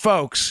some good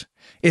folks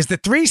is the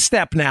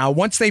 3-step now,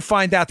 once they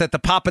find out that the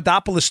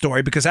Papadopoulos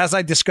story, because as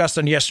I discussed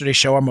on yesterday's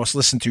show, our most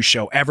listened to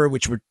show ever,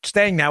 which we're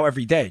staying now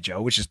every day,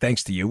 Joe, which is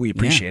thanks to you. We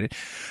appreciate it.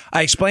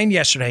 I explained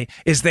yesterday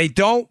is they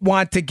don't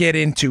want to get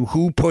into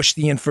who pushed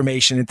the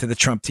information into the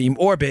Trump team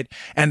orbit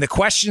and the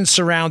questions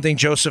surrounding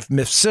Joseph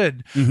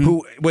Mifsud,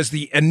 who was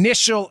the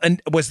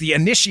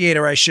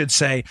initiator, I should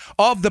say,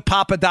 of the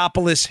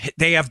Papadopoulos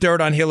they have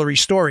dirt on Hillary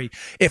story.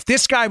 If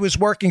this guy was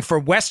working for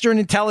Western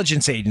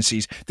intelligence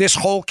agencies, this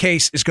whole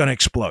case is going to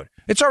explode.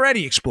 It's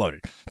already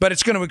exploded, but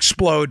it's going to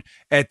explode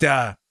at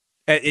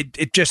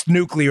just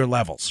nuclear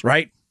levels,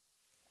 right?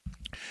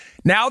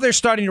 Now they're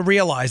starting to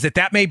realize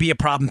that may be a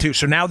problem too.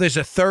 So now there's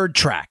a third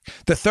track.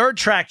 The third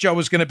track, Joe,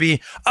 is going to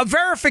be a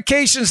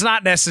verification's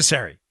not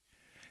necessary.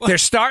 They're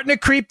starting to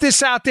creep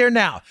this out there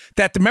now.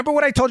 Remember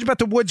what I told you about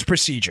the Woods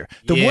procedure?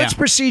 The Woods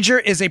procedure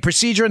is a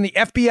procedure in the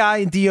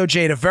FBI and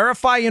DOJ to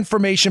verify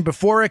information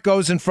before it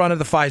goes in front of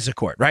the FISA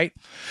court, right?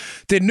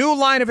 The new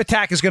line of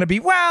attack is going to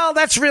be, well,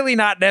 that's really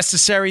not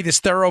necessary,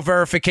 this thorough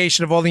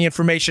verification of all the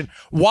information.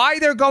 Why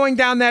they're going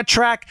down that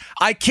track,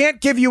 I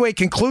can't give you a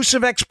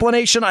conclusive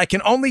explanation. I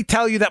can only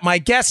tell you that my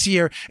guess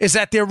here is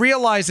that they're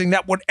realizing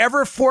that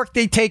whatever fork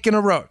they take in a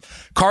road,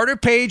 Carter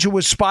Page, who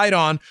was spied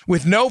on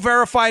with no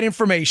verified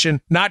information,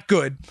 not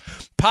good.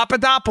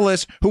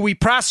 Papadopoulos, who we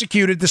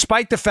prosecuted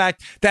despite the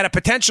fact that a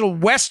potential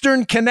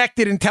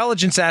Western-connected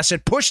intelligence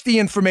asset pushed the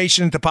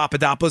information into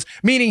Papadopoulos,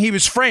 meaning he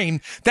was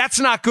framed, that's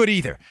not good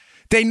either.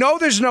 They know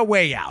there's no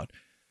way out.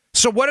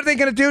 So what are they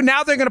going to do?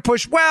 Now they're going to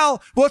push,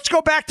 well, let's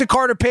go back to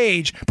Carter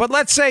Page, but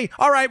let's say,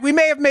 all right, we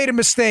may have made a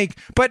mistake,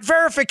 but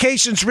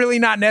verification's really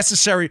not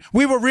necessary.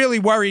 We were really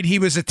worried he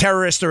was a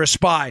terrorist or a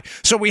spy,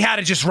 so we had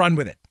to just run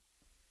with it.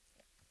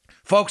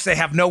 Folks, they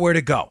have nowhere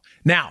to go.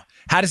 Now,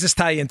 how does this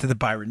tie into the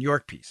Byron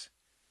York piece?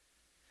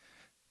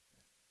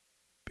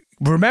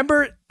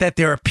 Remember that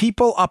there are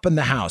people up in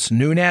the House,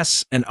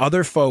 Nunes and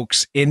other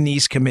folks in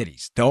these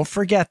committees. Don't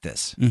forget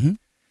this.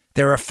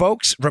 There are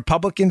folks,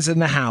 Republicans in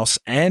the House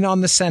and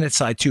on the Senate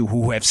side too,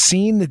 who have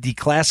seen the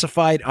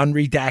declassified,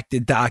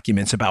 unredacted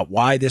documents about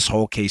why this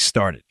whole case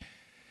started.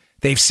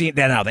 They've seen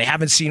that now. They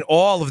haven't seen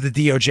all of the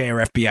DOJ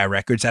or FBI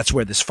records. That's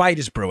where this fight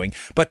is brewing.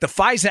 But the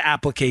FISA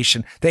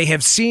application, they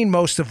have seen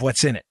most of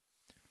what's in it.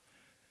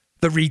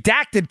 The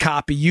redacted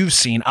copy you've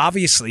seen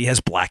obviously has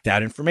blacked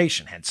out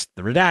information, hence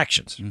the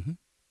redactions.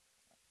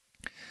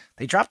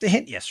 They dropped a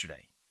hint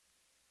yesterday.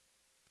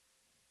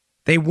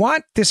 They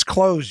want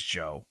disclosed,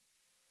 Joe,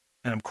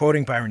 and I'm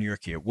quoting Byron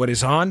York here, what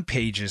is on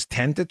pages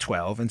 10 to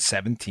 12 and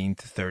 17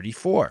 to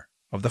 34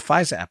 of the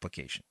FISA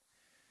application.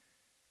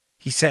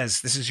 He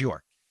says, this is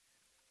York.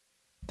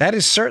 That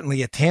is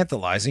certainly a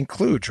tantalizing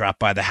clue dropped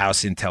by the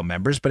House Intel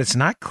members, but it's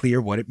not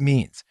clear what it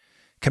means.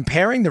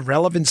 Comparing the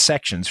relevant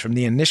sections from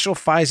the initial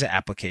FISA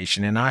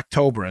application in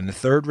October and the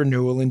third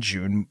renewal in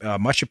June,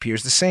 much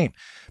appears the same.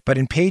 But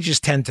in pages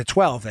 10 to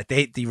 12 that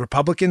the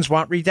Republicans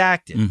want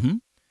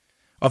redacted,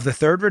 of the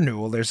third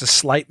renewal, there's a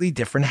slightly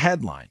different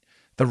headline.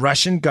 The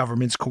Russian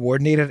government's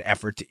coordinated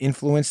effort to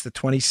influence the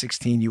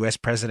 2016 U.S.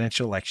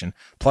 presidential election,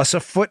 plus a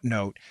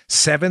footnote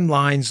 7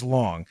 lines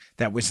long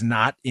that was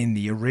not in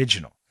the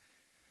original.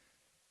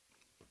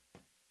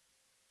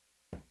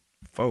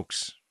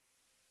 Folks,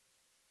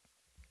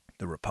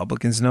 the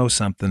Republicans know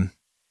something.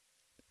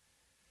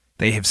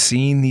 They have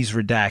seen these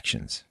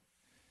redactions.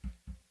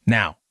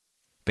 Now,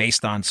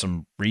 based on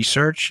some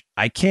research,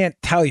 I can't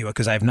tell you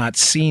because I've not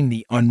seen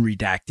the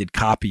unredacted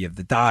copy of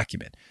the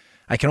document.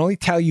 I can only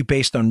tell you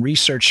based on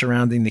research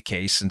surrounding the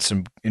case and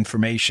some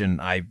information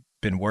I've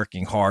been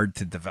working hard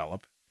to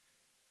develop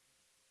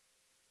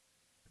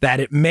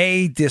that it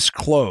may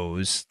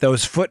disclose,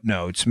 those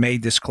footnotes may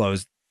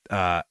disclose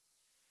some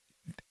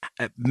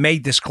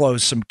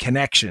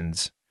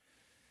connections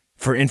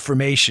for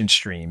information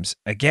streams,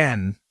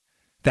 again,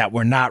 that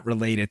were not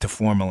related to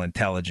formal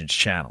intelligence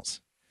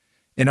channels.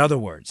 In other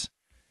words,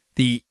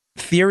 the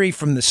theory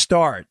from the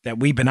start that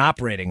we've been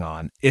operating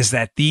on is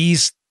that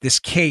this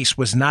case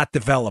was not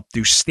developed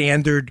through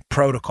standard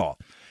protocol.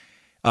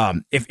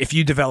 If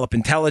you develop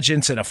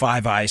intelligence in a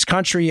Five Eyes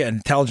country, and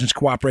intelligence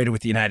cooperated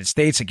with the United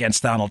States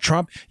against Donald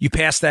Trump, you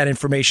pass that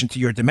information to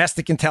your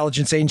domestic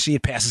intelligence agency.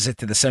 It passes it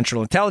to the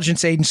Central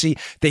Intelligence Agency.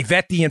 They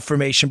vet the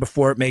information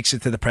before it makes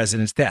it to the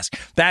president's desk.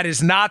 That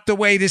is not the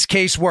way this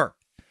case worked.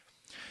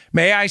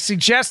 May I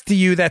suggest to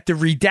you that the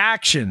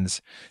redactions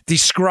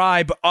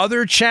describe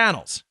other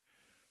channels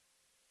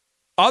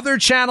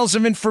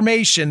of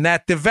information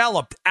that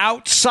developed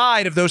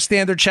outside of those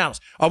standard channels.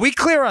 Are we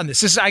clear on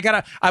this?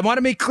 I want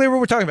to make clear what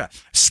we're talking about.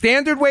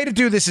 Standard way to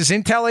do this is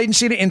intel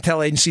agency to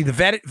intel agency, to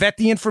vet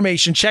the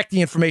information, check the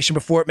information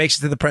before it makes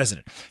it to the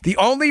president. The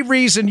only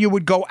reason you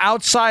would go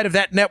outside of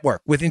that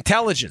network with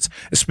intelligence,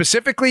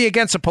 specifically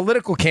against a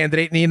political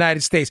candidate in the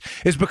United States,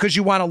 is because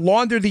you want to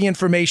launder the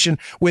information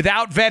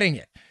without vetting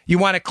it. You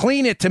want to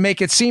clean it to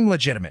make it seem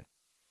legitimate.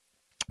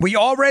 We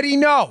already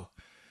know,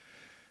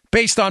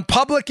 based on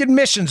public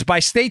admissions by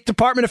State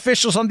Department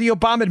officials under the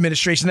Obama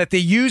administration, that they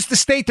used the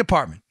State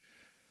Department.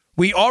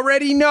 We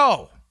already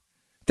know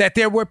that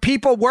there were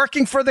people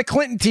working for the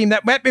Clinton team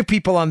that met with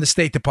people on the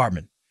State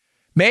Department.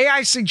 May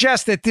I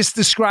suggest that this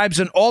describes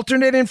an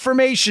alternate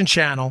information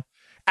channel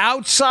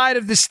outside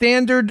of the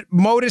standard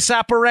modus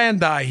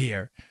operandi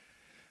here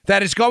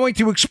that is going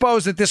to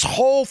expose that this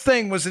whole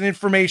thing was an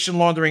information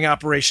laundering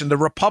operation. The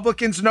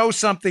Republicans know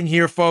something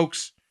here,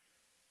 folks.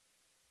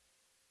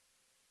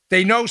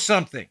 They know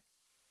something.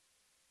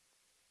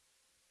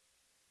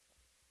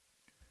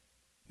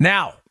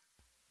 Now,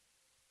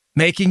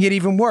 making it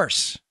even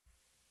worse,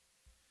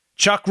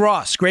 Chuck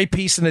Ross, great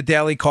piece in the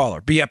Daily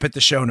Caller. Be up at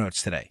the show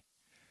notes today.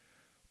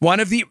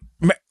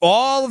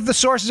 All of the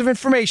sources of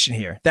information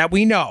here that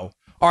we know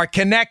are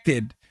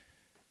connected.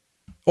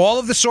 All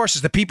of the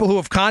sources, the people who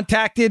have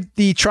contacted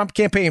the Trump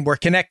campaign were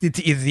connected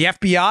to either the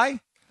FBI,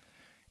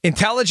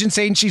 intelligence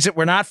agencies that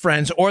were not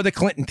friends, or the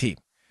Clinton team.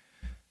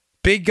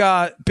 Big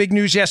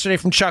news yesterday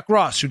from Chuck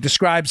Ross, who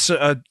describes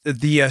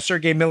the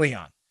Sergei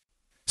Milian.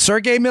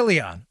 Sergei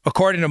Milian,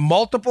 according to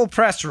multiple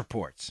press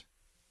reports,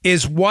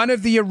 is one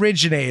of the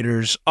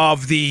originators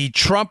of the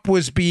Trump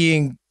was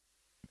being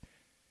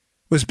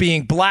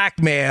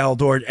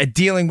blackmailed or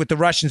dealing with the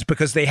Russians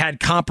because they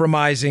had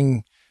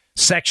compromising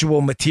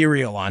sexual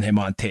material on him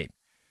on tape.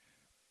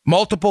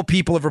 Multiple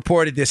people have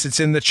reported this. It's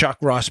in the Chuck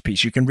Ross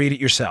piece. You can read it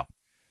yourself.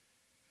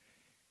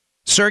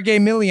 Sergei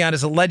Milian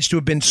is alleged to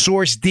have been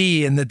source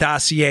D in the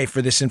dossier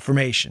for this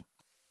information.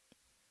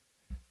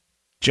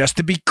 Just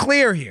to be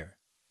clear here,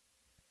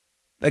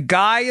 the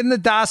guy in the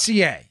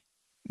dossier,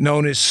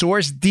 known as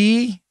source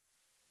D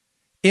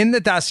in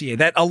the dossier,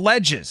 that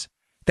alleges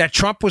that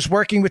Trump was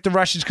working with the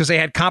Russians because they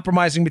had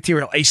compromising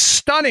material. A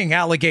stunning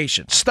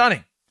allegation.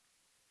 Stunning.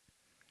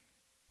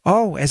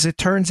 Oh, as it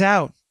turns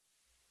out,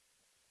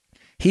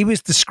 he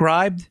was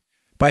described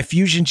by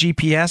Fusion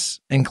GPS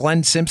and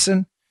Glenn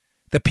Simpson,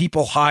 the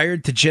people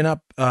hired to gin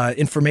up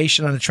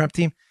information on the Trump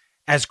team,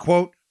 as,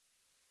 quote,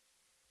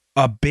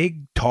 a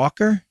big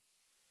talker?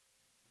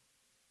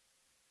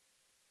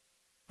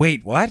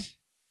 Wait, what?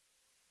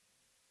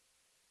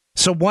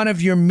 So one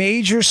of your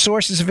major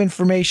sources of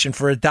information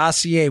for a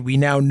dossier we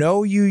now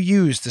know you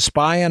use to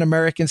spy on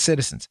American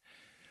citizens,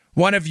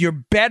 one of your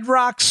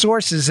bedrock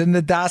sources in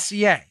the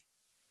dossier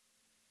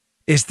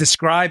is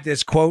described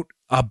as, quote,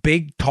 a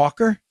big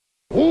talker?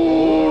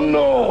 Oh,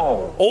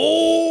 no.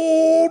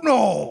 Oh,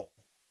 no.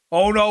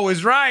 Oh, no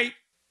is right.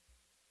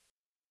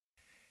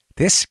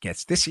 This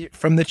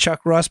from the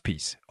Chuck Ross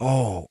piece.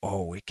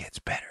 Oh, it gets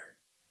better.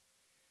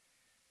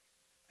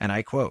 And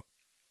I quote,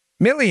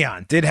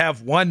 Milian did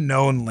have one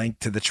known link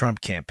to the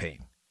Trump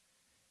campaign.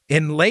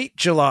 In late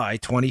July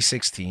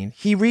 2016,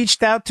 he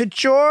reached out to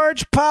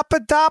George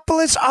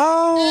Papadopoulos.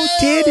 Oh,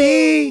 did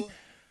he?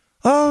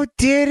 Oh,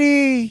 did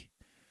he?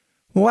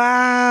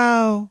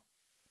 Wow.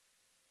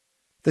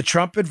 The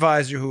Trump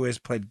advisor who has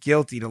pled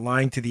guilty to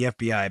lying to the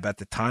FBI about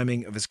the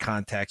timing of his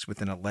contacts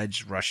with an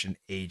alleged Russian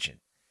agent.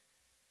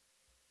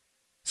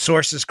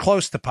 Sources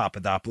close to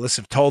Papadopoulos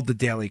have told the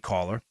Daily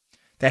Caller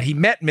that he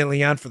met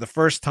Milian for the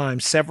first time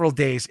several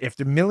days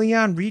after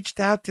Milian reached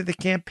out to the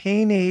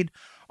campaign aide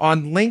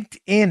on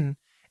LinkedIn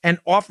and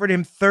offered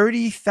him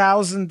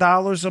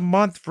 $30,000 a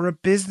month for a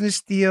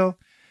business deal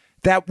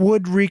that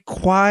would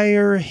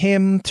require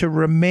him to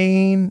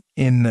remain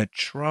in the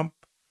Trump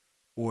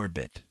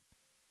orbit.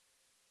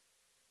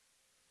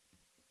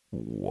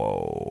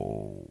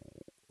 Whoa.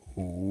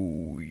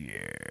 Ooh,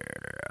 yeah.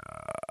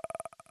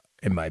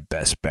 In my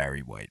best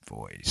Barry White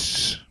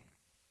voice.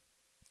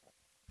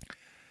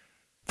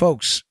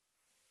 Folks,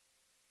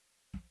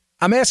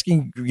 I'm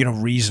asking,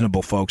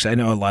 reasonable folks. I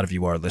know a lot of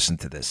you are listening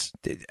to this.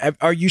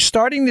 Are you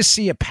starting to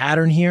see a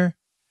pattern here?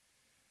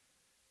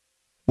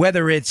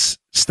 Whether it's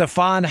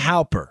Stefan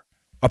Halper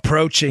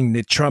approaching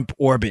the Trump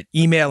orbit,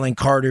 emailing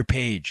Carter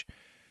Page,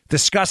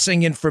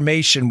 discussing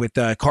information with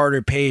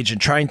Carter Page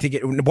and trying to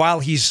get, while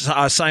he's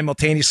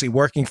simultaneously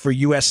working for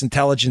U.S.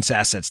 intelligence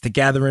assets to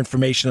gather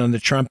information on the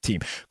Trump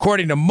team,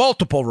 according to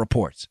multiple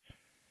reports.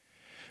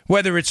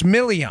 Whether it's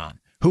Milian,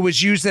 who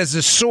was used as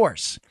a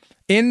source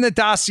in the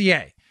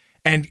dossier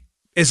and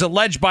is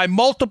alleged by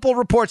multiple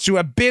reports to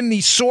have been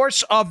the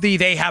source of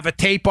they have a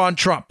tape on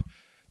Trump.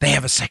 They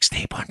have a sex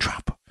tape on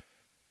Trump.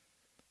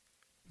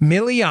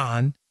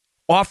 Milian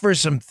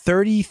offers him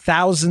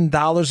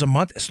 $30,000 a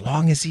month as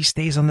long as he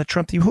stays on the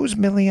Trump team. Who's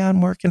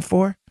Milian working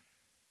for?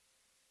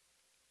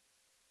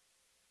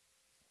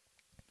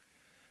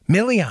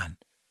 Milian,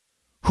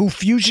 who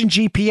Fusion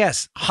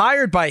GPS,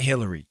 hired by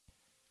Hillary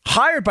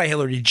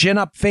to gin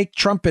up fake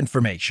Trump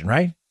information,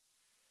 right?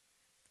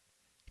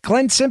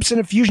 Glenn Simpson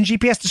of Fusion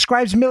GPS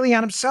describes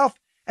Milian himself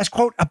as,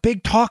 quote, a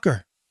big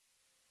talker.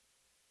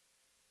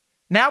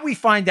 Now we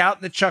find out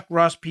in the Chuck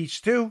Ross piece,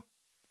 too,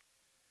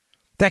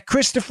 that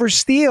Christopher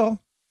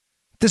Steele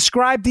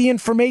described the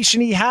information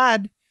he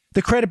had,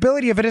 the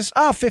credibility of it as,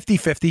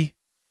 50-50.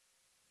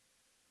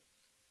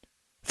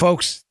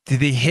 Folks, do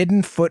the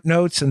hidden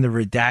footnotes and the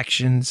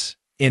redactions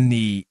in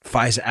the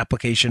FISA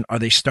application, are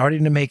they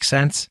starting to make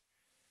sense?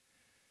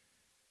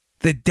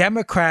 The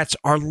Democrats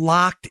are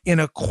locked in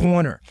a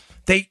corner.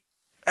 Do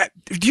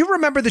you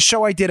remember the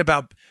show I did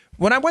about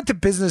when I went to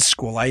business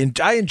school, I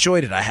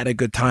enjoyed it. I had a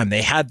good time.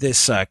 They had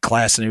this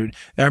class, and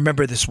I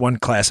remember this one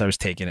class I was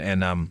taking,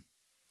 and I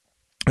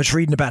was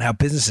reading about how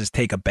businesses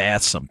take a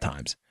bath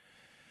sometimes.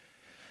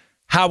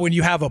 How when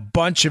you have a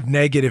bunch of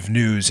negative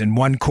news in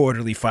one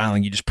quarterly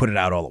filing, you just put it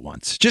out all at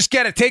once. Just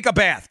get it. Take a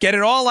bath. Get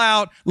it all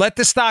out. Let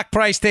the stock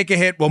price take a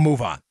hit. We'll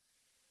move on.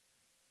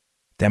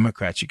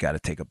 Democrats, you got to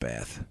take a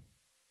bath.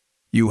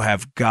 You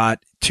have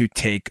got to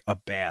take a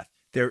bath.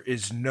 There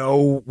is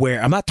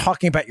nowhere. I'm not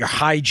talking about your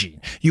hygiene.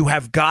 You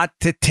have got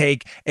to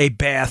take a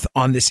bath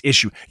on this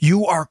issue.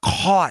 You are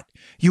caught.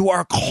 You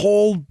are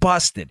cold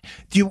busted.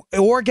 You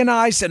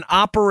organized an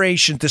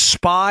operation to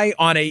spy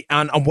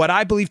on what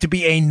I believe to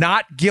be a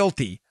not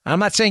guilty, I'm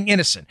not saying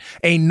innocent,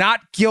 a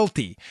not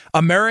guilty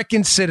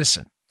American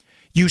citizen.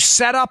 You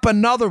set up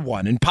another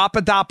one in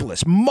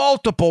Papadopoulos,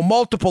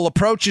 multiple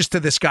approaches to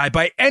this guy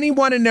by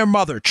anyone and their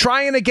mother,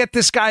 trying to get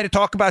this guy to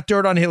talk about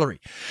dirt on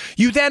Hillary.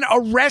 You then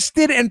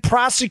arrested and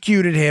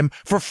prosecuted him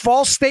for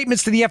false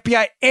statements to the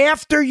FBI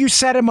after you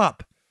set him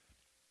up.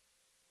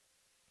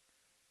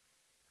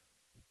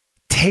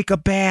 Take a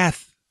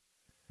bath.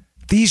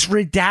 These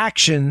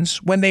redactions,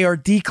 when they are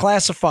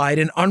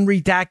declassified and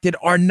unredacted,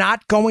 are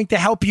not going to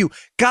help you.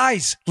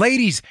 Guys,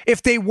 ladies,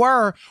 if they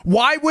were,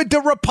 why would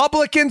the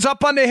Republicans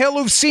up on the Hill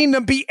who've seen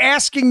them be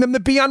asking them to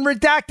be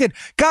unredacted?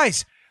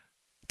 Guys,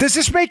 does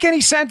this make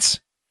any sense?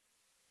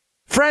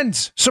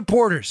 Friends,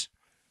 supporters,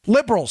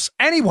 liberals,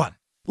 anyone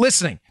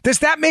listening, does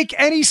that make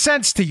any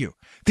sense to you?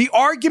 The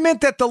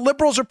argument that the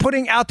liberals are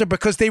putting out there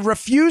because they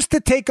refuse to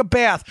take a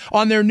bath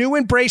on their new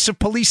embrace of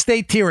police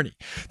state tyranny,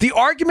 the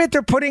argument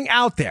they're putting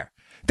out there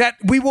that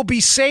we will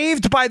be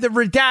saved by the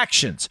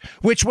redactions,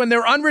 which when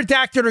they're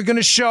unredacted are going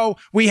to show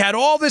we had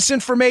all this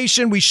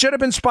information, we should have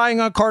been spying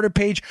on Carter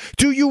Page.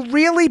 Do you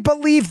really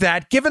believe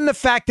that, given the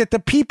fact that the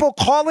people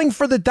calling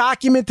for the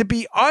document to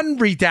be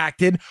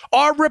unredacted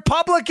are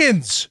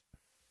Republicans?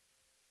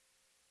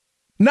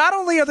 Not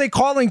only are they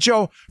calling,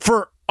 Joe,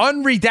 for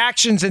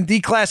unredactions and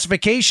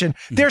declassification,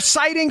 they're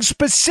citing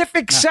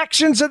specific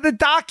sections of the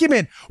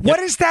document. What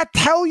does that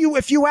tell you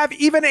if you have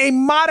even a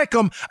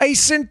modicum, a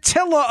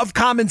scintilla of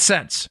common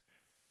sense?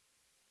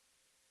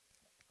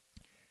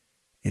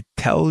 It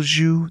tells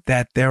you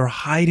that they're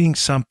hiding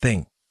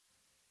something.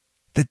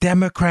 The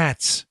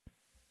Democrats.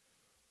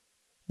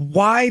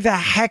 Why the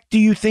heck do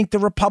you think the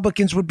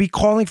Republicans would be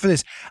calling for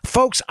this?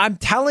 Folks, I'm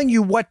telling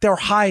you what they're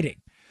hiding.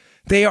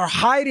 They are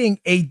hiding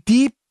a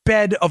deep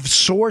bed of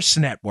source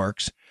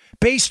networks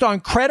based on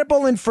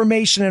credible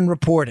information and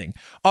reporting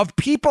of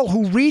people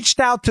who reached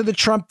out to the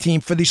Trump team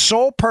for the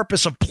sole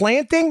purpose of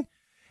planting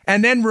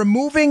and then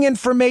removing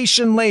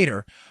information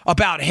later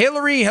about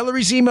Hillary's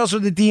emails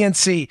with the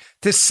DNC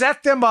to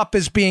set them up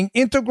as being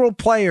integral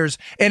players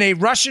in a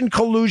Russian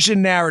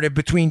collusion narrative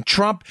between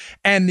Trump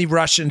and the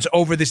Russians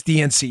over this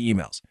DNC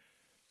emails.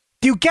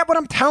 Do you get what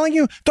I'm telling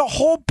you? The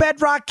whole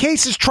bedrock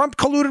case is Trump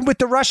colluded with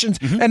the Russians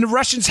and the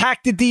Russians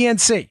hacked the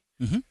DNC.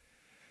 Mm-hmm.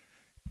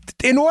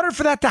 In order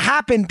for that to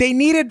happen, they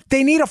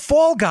need a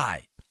fall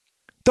guy.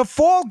 The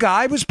fall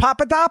guy was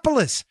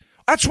Papadopoulos.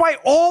 That's why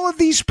all of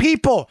these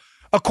people,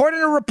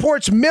 according to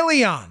reports,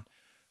 Milian,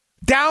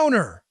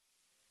 Downer,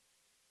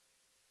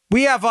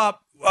 we have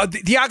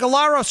the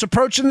Agalaros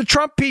approaching the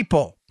Trump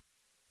people.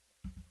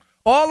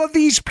 All of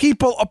these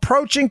people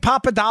approaching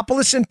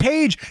Papadopoulos and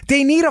Page,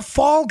 they need a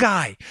fall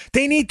guy.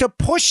 They need to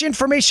push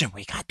information.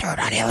 We got dirt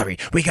on Hillary.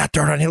 We got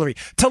dirt on Hillary.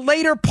 To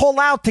later pull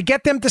out, to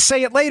get them to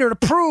say it later, to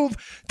prove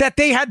that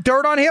they had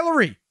dirt on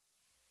Hillary.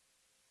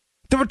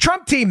 The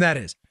Trump team, that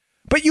is.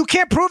 But you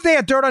can't prove they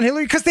had dirt on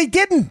Hillary because they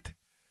didn't.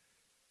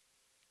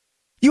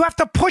 You have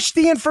to push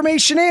the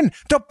information in.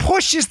 The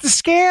push is the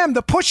scam.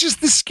 The push is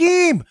the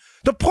scheme.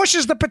 The push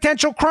is the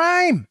potential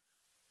crime.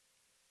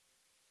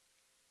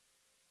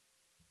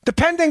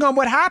 Depending on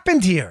what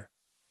happened here.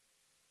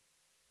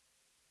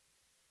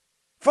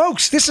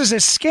 Folks, this is a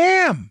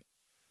scam.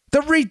 The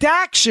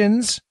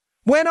redactions,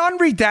 when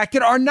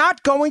unredacted, are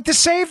not going to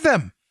save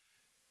them.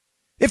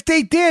 If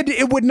they did,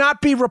 it would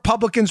not be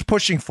Republicans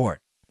pushing for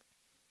it.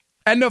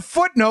 And the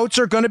footnotes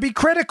are going to be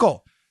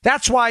critical.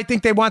 That's why I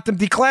think they want them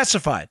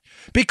declassified.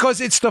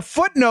 Because it's the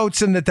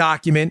footnotes in the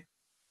document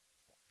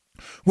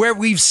where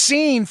we've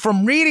seen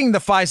from reading the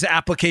FISA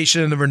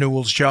application and the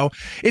renewals, Joe,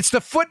 it's the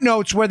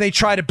footnotes where they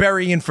try to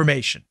bury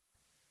information.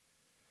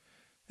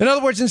 In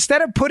other words,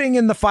 instead of putting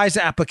in the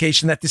FISA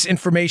application that this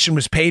information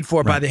was paid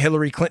for by the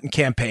Hillary Clinton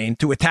campaign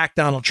to attack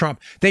Donald Trump,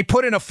 they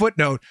put in a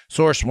footnote,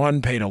 source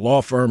one paid a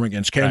law firm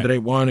against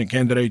candidate one and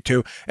candidate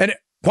two. And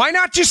why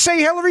not just say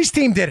Hillary's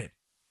team did it?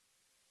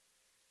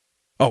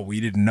 Oh,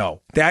 we didn't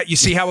know. That you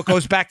see how it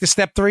goes back to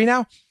step 3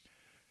 now?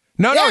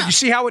 No, you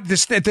see how the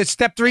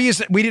step 3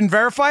 is we didn't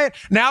verify it?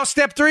 Now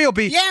step 3 will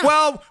be,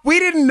 well, we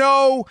didn't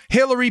know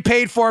Hillary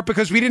paid for it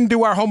because we didn't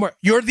do our homework.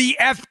 You're the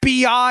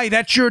FBI.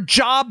 That's your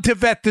job to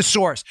vet the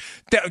source.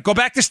 Go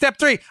back to step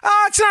 3.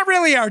 Oh, it's not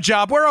really our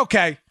job. We're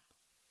okay.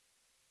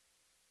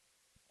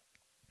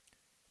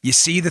 You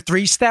see the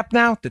 3-step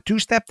now? The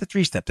 2-step, the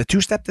 3-step, the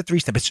 2-step, the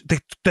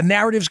 3-step. The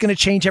narrative's going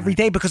to change every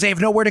day because they have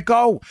nowhere to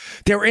go.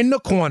 They're in the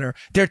corner.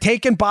 They're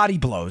taking body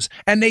blows,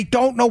 and they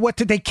don't know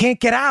they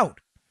can't get out.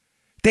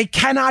 They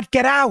cannot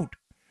get out.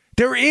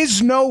 There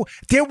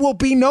will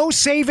be no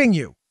saving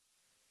you.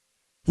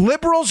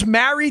 Liberals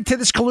married to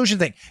this collusion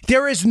thing.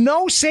 There is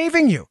no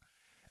saving you.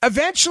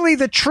 Eventually,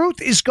 the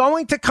truth is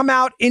going to come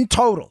out in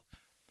total.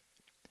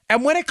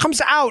 And when it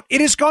comes out,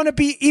 it is going to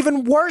be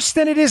even worse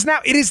than it is now.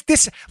 It is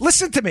this.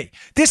 Listen to me.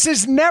 This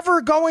is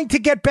never going to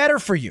get better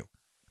for you.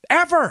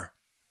 Ever.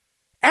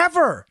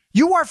 Ever.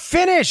 You are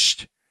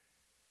finished.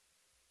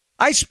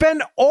 I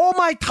spend all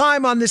my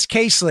time on this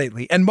case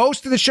lately and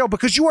most of the show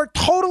because you are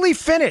totally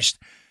finished.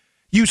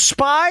 You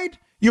spied.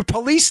 You're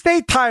police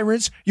state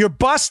tyrants. You're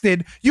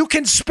busted. You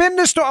can spin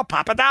the story. Oh,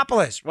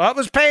 Papadopoulos. Well, it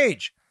was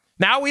Page.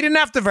 Now we didn't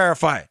have to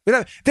verify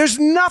it. There's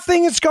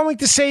nothing that's going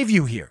to save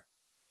you here.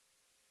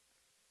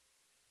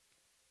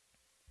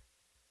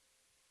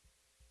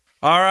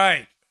 All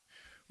right.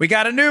 We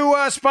got a new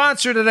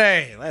sponsor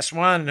today. Last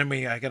one, and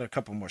then I got a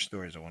couple more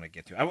stories I want to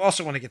get to. I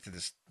also want to get to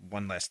this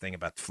one last thing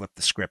about Flip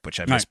the Script, which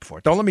I missed before.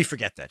 Don't let me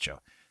forget that, Joe.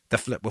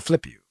 We'll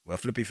flip you. We'll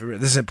flip you for real.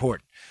 This is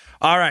important.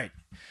 All right.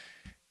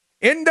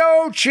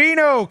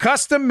 Indochino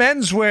Custom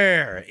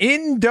Menswear.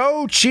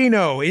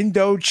 Indochino.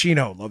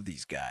 Love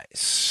these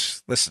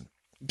guys. Listen,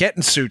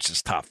 getting suits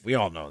is tough. We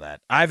all know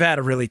that. I've had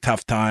a really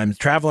tough time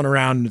traveling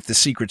around with the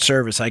Secret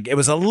Service. It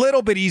was a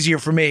little bit easier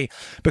for me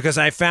because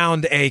I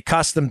found a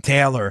custom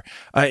tailor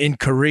in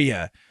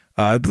Korea.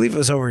 I believe it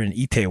was over in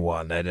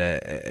Itaewon, that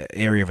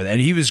area over there.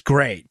 And he was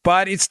great,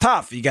 but it's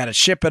tough. You got to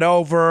ship it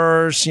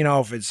over.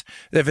 If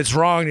it's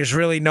wrong, there's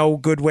really no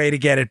good way to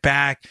get it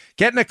back.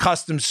 Getting a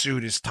custom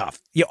suit is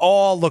tough. You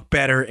all look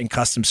better in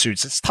custom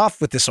suits. It's tough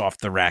with this off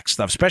the rack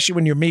stuff, especially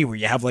when you're me, where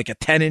you have like a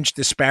 10-inch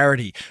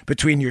disparity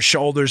between your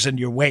shoulders and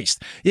your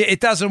waist. It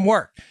doesn't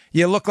work.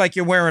 You look like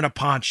you're wearing a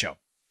poncho.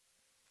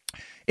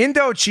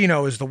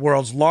 Indochino is the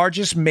world's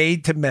largest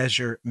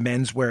made-to-measure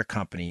menswear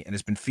company and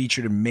has been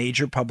featured in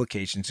major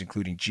publications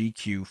including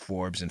GQ,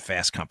 Forbes, and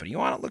Fast Company. You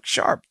want to look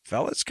sharp,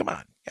 fellas? Come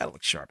on. You got to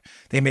look sharp.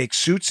 They make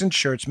suits and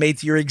shirts made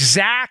to your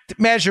exact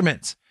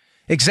measurements.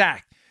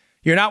 Exact.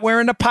 You're not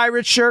wearing a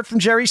pirate shirt from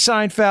Jerry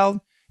Seinfeld.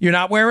 You're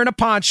not wearing a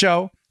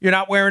poncho. You're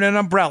not wearing an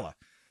umbrella.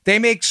 They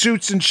make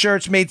suits and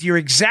shirts made to your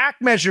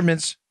exact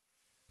measurements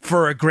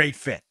for a great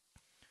fit.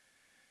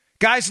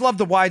 Guys love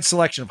the wide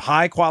selection of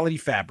high-quality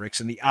fabrics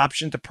and the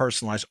option to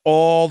personalize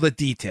all the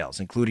details,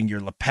 including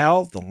your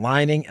lapel, the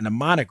lining, and the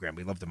monogram.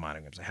 We love the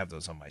monograms. I have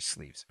those on my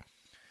sleeves.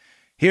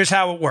 Here's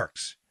how it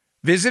works.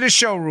 Visit a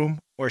showroom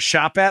or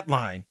shop at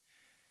line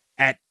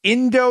at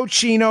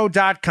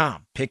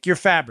Indochino.com. Pick your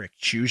fabric.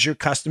 Choose your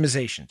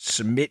customization.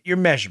 Submit your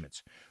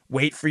measurements.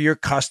 Wait for your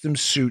custom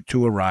suit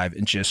to arrive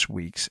in just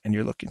weeks, and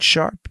you're looking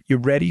sharp. You're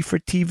ready for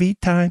TV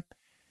time?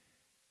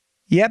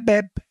 Yeah,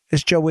 babe,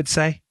 as Joe would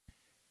say.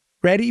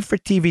 Ready for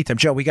TV time.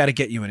 Joe, we got to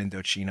get you an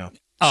Indochino.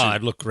 Oh,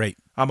 I'd look great.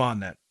 I'm on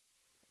that.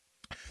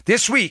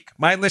 This week,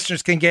 my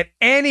listeners can get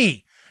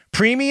any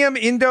premium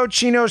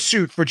Indochino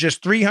suit for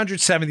just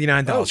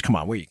 $379. Oh. Come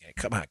on,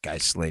 come on,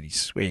 guys,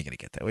 ladies. Where are you going to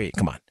get that?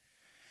 Come on.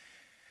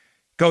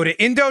 Go to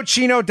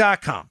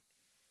Indochino.com.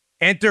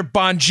 Enter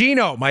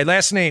Bongino, my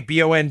last name,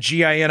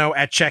 Bongino,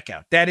 at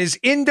checkout. That is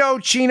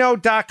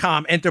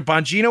Indochino.com. Enter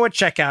Bongino at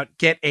checkout.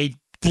 Get a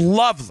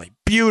lovely,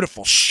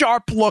 beautiful,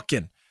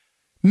 sharp-looking,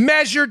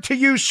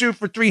 measured-to-you suit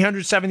for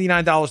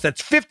 $379.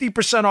 That's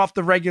 50% off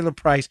the regular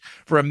price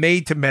for a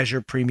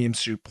made-to-measure premium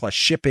suit, plus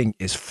shipping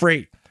is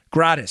free.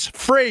 Gratis.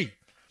 Free.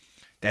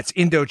 That's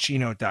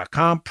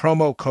Indochino.com.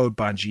 Promo code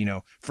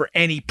Bongino for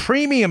any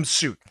premium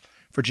suit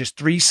for just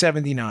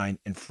 $379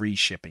 and free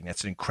shipping.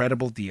 That's an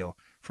incredible deal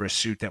for a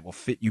suit that will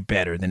fit you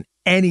better than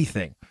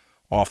anything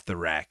off the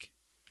rack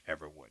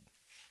ever would.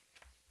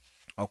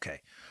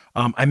 Okay.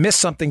 I missed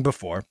something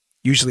before.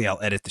 Usually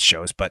I'll edit the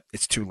shows, but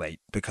it's too late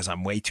because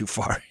I'm way too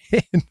far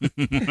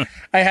in.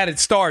 I had it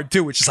starred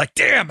too, which is like,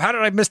 damn, how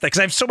did I miss that? Because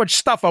I have so much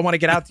stuff I want to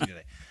get out to you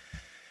today.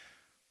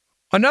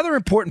 Another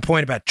important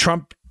point about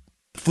Trump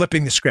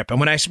flipping the script. And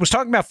when I was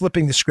talking about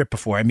flipping the script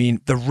before, I mean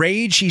the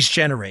rage he's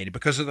generated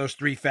because of those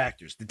three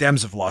factors. The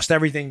Dems have lost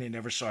everything. They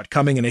never saw it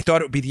coming, and they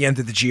thought it would be the end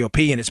of the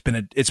GOP, and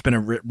it's been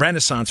a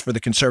renaissance for the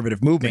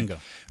conservative movement.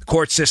 Bingo. The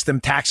court system,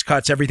 tax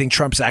cuts, everything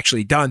Trump's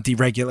actually done,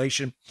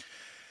 deregulation.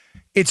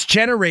 It's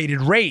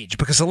generated rage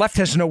because the left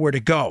has nowhere to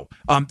go.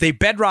 They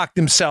bedrock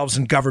themselves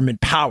in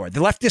government power.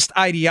 The leftist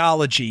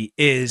ideology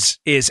is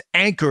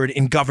anchored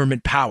in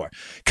government power.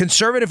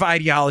 Conservative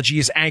ideology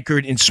is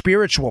anchored in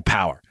spiritual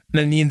power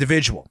than the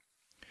individual.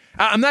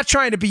 I'm not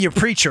trying to be a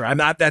preacher.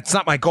 That's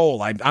not my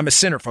goal. I'm a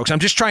sinner, folks. I'm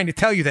just trying to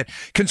tell you that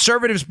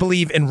conservatives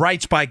believe in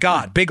rights by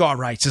God, big R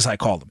rights, as I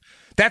call them.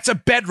 That's a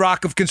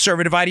bedrock of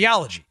conservative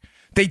ideology.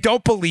 They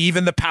don't believe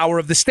in the power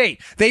of the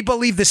state. They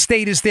believe the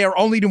state is there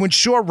only to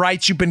ensure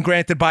rights you've been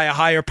granted by a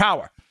higher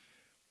power.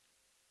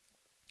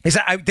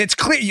 That's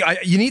clear.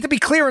 You need to be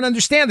clear in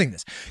understanding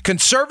this.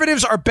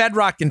 Conservatives are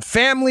bedrock in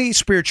family,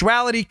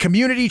 spirituality,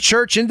 community,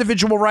 church,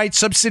 individual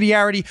rights,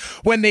 subsidiarity.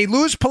 When they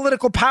lose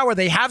political power,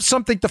 they have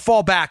something to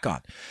fall back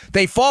on.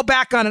 They fall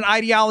back on an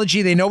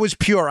ideology they know is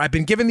pure. I've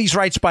been given these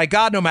rights by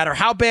God, no matter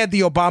how bad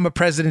the Obama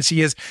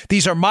presidency is.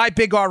 These are my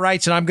big R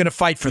rights, and I'm going to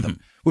fight for them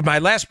with my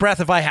last breath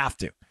if I have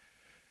to.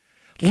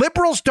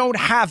 Liberals don't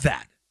have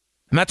that.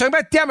 I'm not talking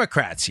about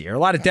Democrats here. A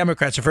lot of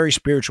Democrats are very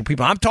spiritual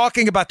people. I'm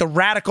talking about the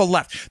radical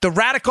left. The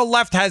radical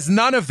left has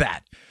none of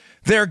that.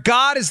 Their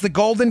God is the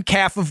golden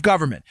calf of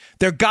government.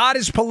 Their God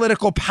is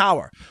political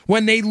power.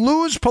 When they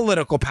lose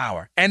political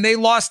power, and they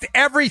lost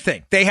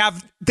everything, they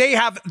have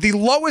the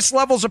lowest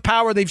levels of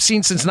power they've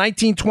seen since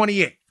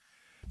 1928,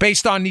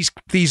 based on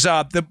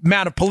the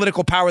amount of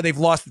political power they've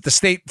lost at the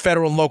state,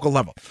 federal, and local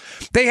level.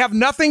 They have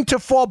nothing to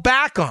fall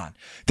back on.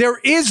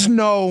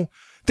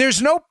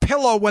 There's no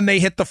pillow when they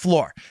hit the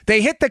floor.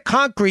 They hit the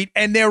concrete,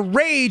 and their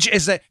rage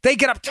is that they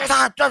get up,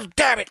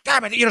 damn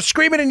it,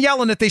 screaming and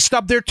yelling that they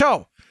stubbed their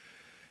toe.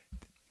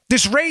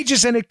 This rage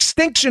is an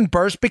extinction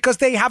burst because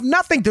they have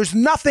nothing. There's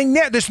nothing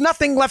there. There's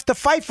nothing left to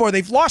fight for.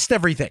 They've lost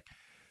everything.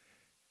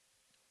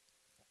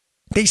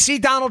 They see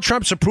Donald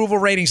Trump's approval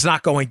ratings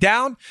not going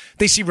down.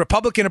 They see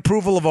Republican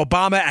approval of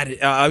Obama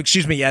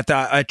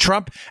at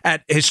Trump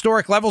at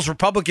historic levels.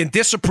 Republican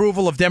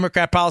disapproval of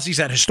Democrat policies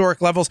at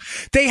historic levels.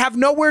 They have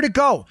nowhere to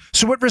go.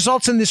 So it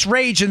results in this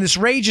rage, and this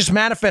rage is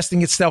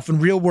manifesting itself in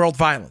real world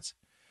violence.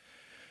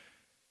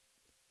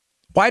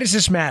 Why does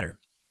this matter?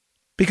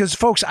 Because,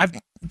 folks, I've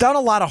done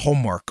a lot of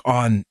homework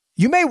on.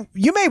 You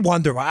may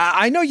wonder.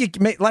 I know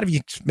a lot of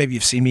you maybe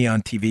you've seen me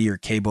on TV or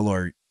cable,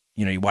 or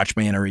you watch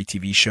my NRA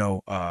TV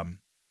show.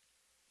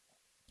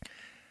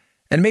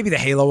 And maybe the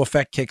halo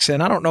effect kicks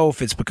in. I don't know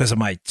if it's because of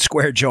my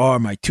square jaw or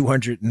my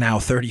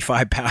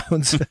 235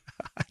 pounds.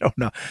 I don't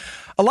know.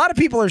 A lot of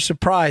people are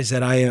surprised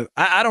that I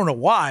don't know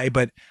why,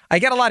 but I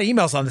get a lot of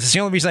emails on this. It's the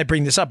only reason I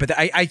bring this up. But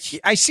I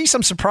see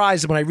some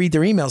surprise when I read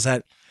their emails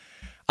that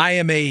I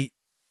am a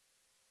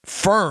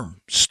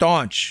firm,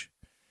 staunch,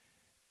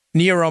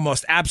 near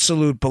almost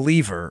absolute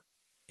believer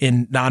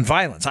in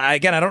nonviolence. I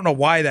don't know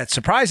why that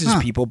surprises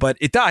people, but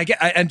it does.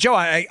 And Joe,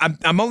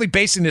 I'm only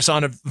basing this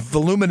on a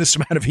voluminous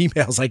amount of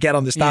emails I get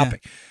on this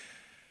topic.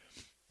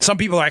 Some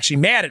people are actually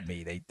mad at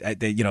me.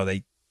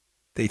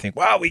 They think,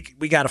 well, we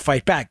got to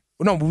fight back.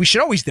 No, we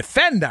should always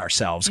defend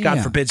ourselves. God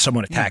forbid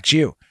someone attacks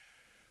you.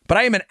 But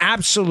I am an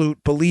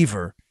absolute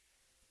believer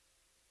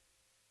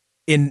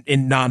in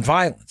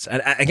nonviolence.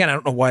 And again, I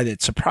don't know why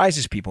that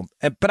surprises people,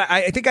 but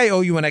I think I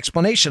owe you an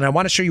explanation. I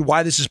want to show you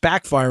why this is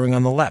backfiring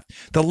on the left.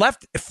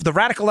 The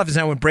radical left is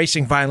now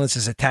embracing violence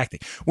as a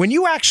tactic. When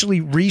you actually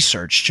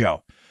research,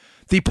 Joe,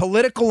 the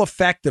political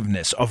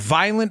effectiveness of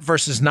violent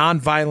versus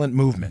nonviolent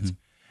movements,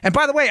 and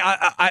by the way,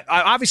 I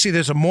obviously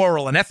there's a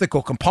moral and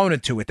ethical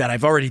component to it that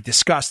I've already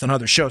discussed on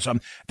other shows.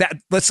 I'm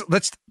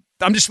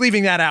just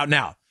leaving that out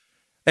now.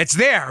 It's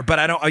there, but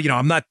I don't.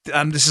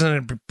 This isn't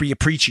going to be a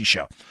preachy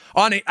show.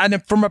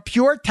 From a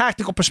pure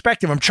tactical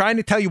perspective, I'm trying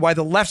to tell you why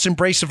the left's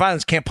embrace of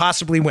violence can't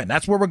possibly win.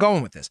 That's where we're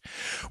going with this.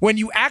 When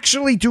you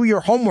actually do your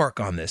homework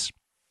on this,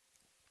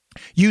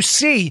 you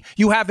see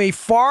you have a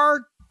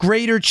far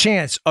greater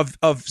chance of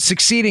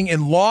succeeding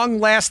in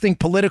long-lasting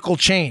political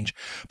change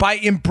by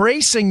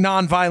embracing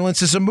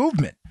nonviolence as a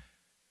movement.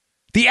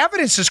 The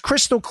evidence is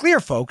crystal clear,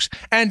 folks,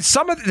 and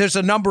there's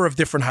a number of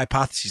different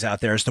hypotheses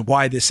out there as to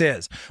why this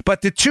is.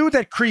 But the two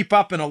that creep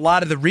up in a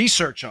lot of the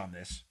research on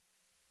this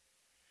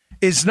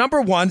is,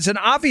 number one, is an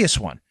obvious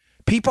one.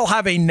 People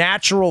have a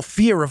natural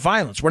fear of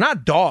violence. We're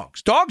not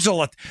dogs. Dogs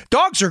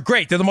are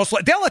great.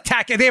 They'll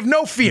attack. They have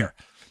no fear.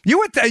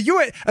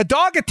 A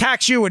dog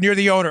attacks you and you're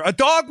the owner. A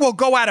dog will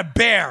go at a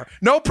bear.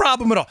 No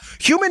problem at all.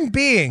 Human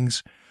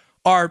beings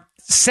are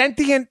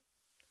sentient,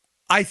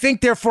 I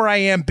think, therefore I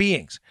am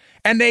beings.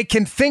 And they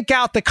can think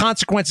out the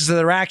consequences of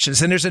their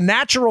actions. And there's a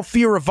natural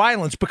fear of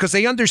violence because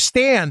they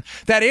understand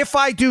that if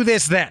I do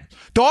this, then.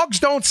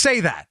 Dogs don't say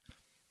that.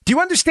 Do you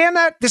understand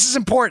that? This is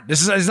important.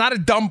 This is not a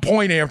dumb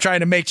point here I'm trying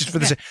to make just for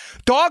this.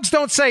 Dogs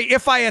don't say,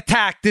 if I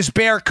attack, this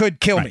bear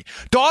could kill me.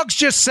 Dogs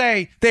just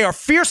say they are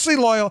fiercely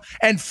loyal,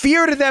 and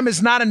fear to them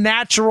is not a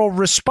natural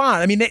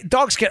response. I mean,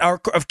 dogs are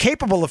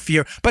capable of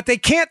fear, but they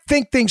can't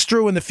think things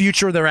through in the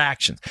future of their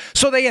actions.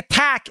 So they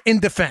attack in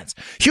defense.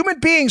 Human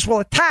beings will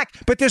attack,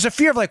 but there's a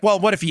fear of like, well,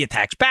 what if he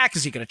attacks back?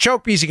 Is he going to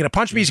choke me? Is he going to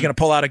punch me? Is he going to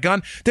pull out a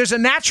gun? There's a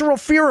natural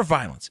fear of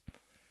violence.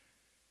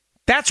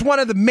 That's one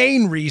of the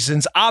main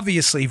reasons,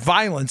 obviously,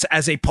 violence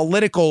as a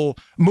political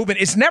movement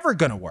is never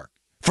going to work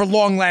for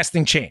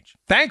long-lasting change,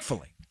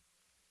 thankfully.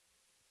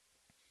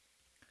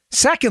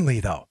 Secondly,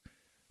 though,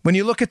 when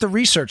you look at the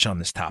research on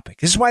this topic,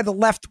 this is why the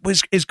left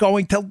is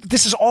going to,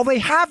 this is all they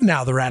have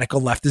now, the radical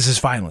left, is this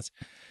violence.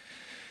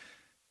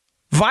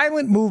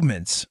 Violent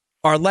movements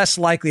are less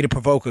likely to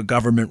provoke a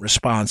government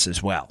response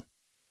as well.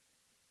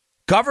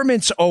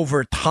 Governments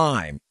over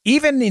time,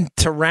 even in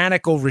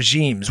tyrannical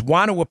regimes,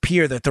 want to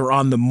appear that they're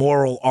on the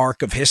moral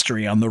arc of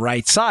history on the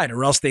right side,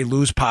 or else they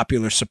lose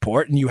popular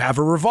support and you have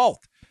a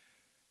revolt.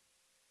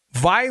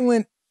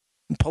 Violent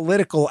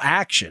political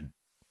action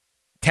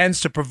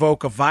tends to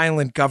provoke a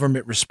violent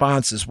government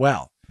response as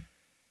well,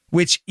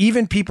 which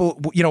even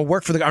people,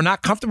 work for are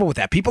not comfortable with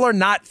that. People are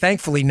not,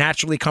 thankfully,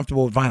 naturally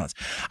comfortable with violence.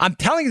 I'm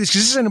telling you this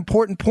because this is an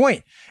important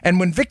point. And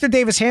when Victor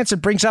Davis Hanson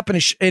brings up in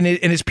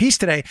his piece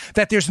today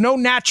that there's no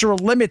natural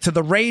limit to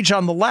the rage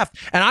on the left,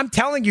 and I'm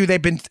telling you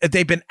they've been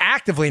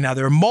actively now.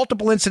 There are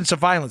multiple incidents of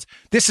violence.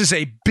 This is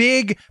a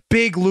big,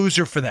 big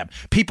loser for them.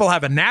 People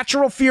have a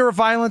natural fear of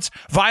violence.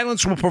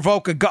 Violence will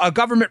provoke a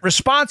government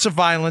response of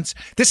violence.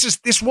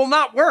 This will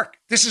not work.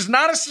 This is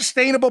not a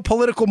sustainable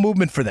political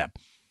movement for them.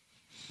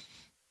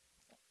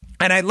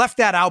 And I left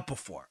that out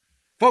before.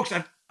 Folks,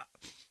 I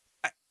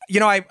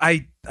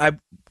hate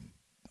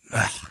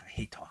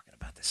talking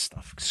about this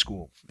stuff,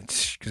 school,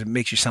 because it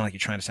makes you sound like you're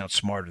trying to sound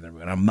smarter than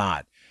everyone. I'm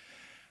not.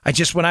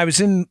 When I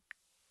was in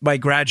my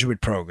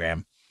graduate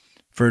program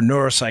for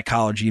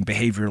neuropsychology and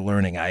behavioral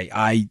learning,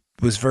 I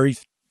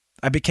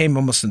became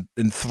almost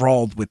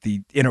enthralled with the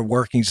inner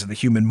workings of the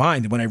human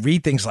mind. And when I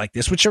read things like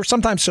this, which are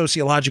sometimes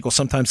sociological,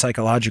 sometimes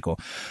psychological,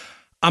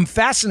 I'm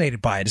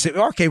fascinated by it.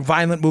 Okay,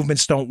 violent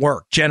movements don't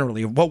work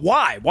generally. Well,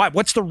 why?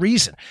 What's the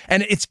reason?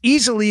 And it's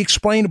easily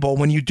explainable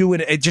when you do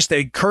just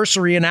a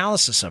cursory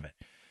analysis of it.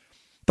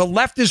 The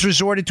left has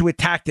resorted to a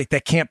tactic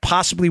that can't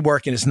possibly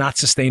work and is not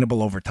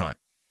sustainable over time.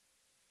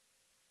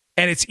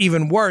 And it's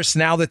even worse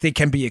now that they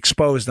can be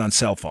exposed on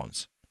cell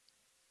phones.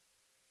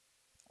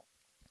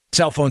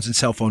 Cell phones and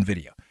cell phone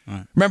video.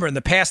 Right. Remember, in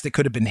the past, it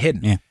could have been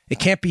hidden. Yeah. It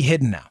can't be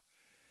hidden now.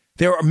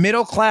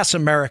 Middle-class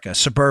America,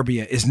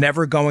 suburbia, is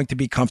never going to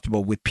be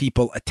comfortable with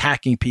people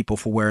attacking people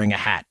for wearing a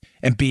hat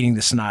and beating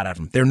the snot out of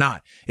them. They're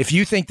not. If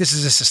you think this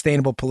is a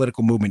sustainable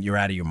political movement, you're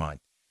out of your mind.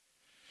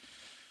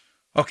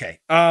 Okay.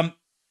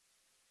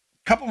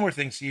 Couple more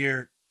things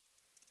here.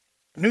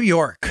 New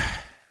York.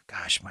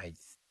 Gosh, I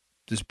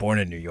was born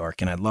in New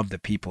York, and I love the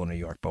people in New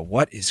York. But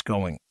what is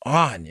going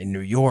on in New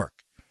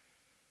York?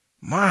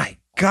 My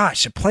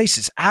gosh, the place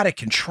is out of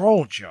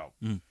control, Joe.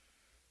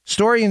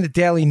 Story in the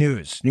Daily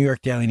News, New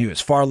York Daily News,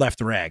 far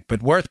left rag,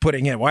 but worth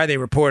putting in. Why they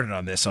reported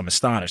on this, I'm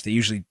astonished. They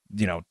usually,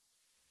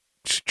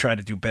 try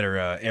to do better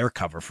air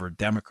cover for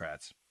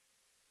Democrats.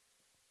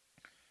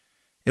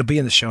 It'll be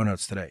in the show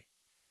notes today.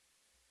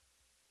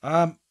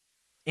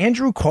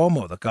 Andrew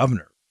Cuomo, the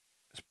governor,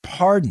 is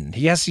pardoned.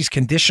 He has these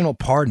conditional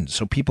pardons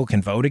so people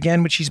can vote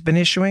again, which he's been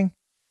issuing.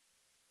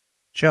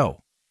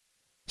 Joe,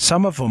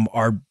 some of them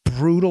are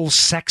brutal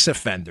sex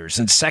offenders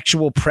and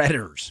sexual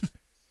predators.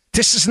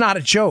 This is not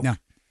a joke. No.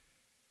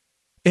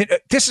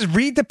 There's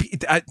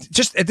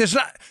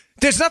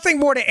nothing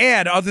more to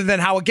add other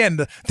than how, again,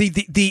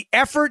 the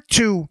effort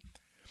to,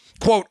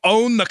 quote,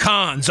 own the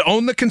cons,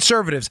 own the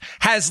conservatives,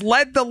 has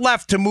led the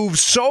left to move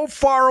so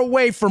far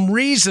away from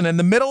reason in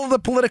the middle of the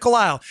political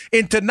aisle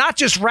into not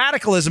just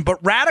radicalism,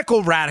 but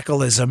radical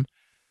radicalism,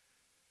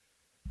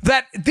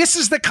 that this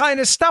is the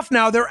kind of stuff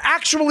now they're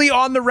actually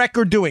on the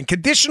record doing.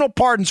 Conditional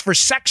pardons for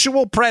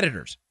sexual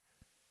predators.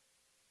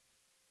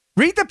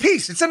 Read the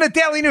piece. It's in the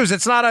Daily News.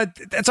 It's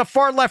a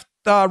far left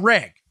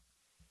rag.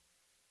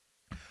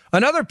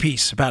 Another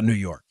piece about New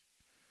York.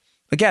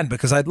 Again,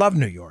 because I love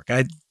New York.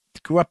 I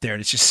grew up there, and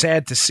it's just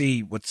sad to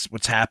see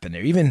what's happened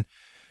there. Even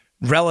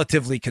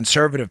relatively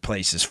conservative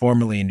places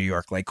formerly in New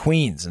York, like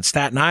Queens and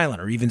Staten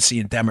Island, are even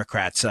seeing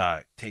Democrats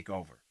take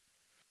over.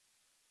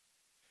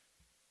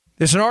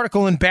 There's an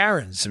article in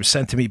Barron's that was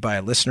sent to me by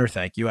a listener.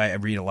 Thank you. I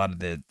read a lot of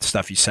the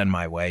stuff you send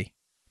my way.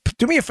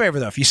 Do me a favor,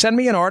 though. If you send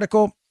me an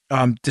article,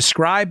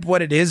 describe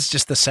what it is,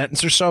 just a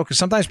sentence or so, because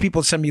sometimes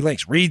people send me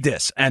links. Read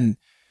this, and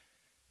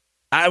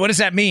what does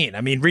that mean?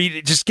 I mean, read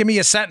it. Just give me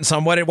a sentence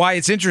on why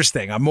it's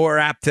interesting. I'm more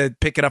apt to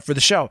pick it up for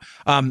the show.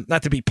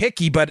 Not to be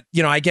picky, but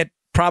I get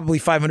probably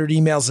 500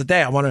 emails a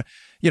day. I want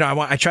to,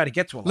 I try to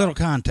get to a lot. Little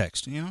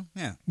context, Yeah,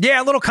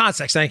 a little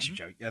context. Thanks,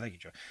 Joe. Yeah, thank you,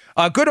 Joe.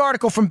 A good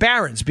article from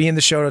Barron's, be in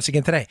the show notes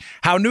again today.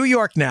 How New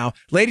York now,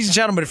 ladies and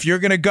gentlemen, if you're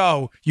going to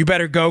go, you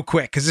better go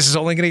quick, because this is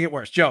only going to get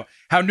worse. Joe,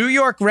 how New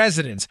York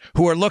residents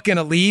who are looking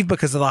to leave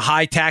because of the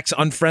high tax,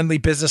 unfriendly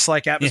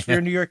business-like atmosphere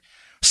in New York,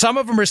 some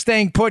of them are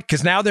staying put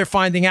because now they're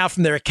finding out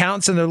from their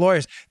accountants and their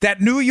lawyers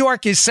that New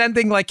York is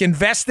sending like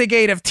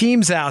investigative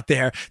teams out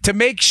there to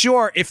make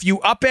sure if you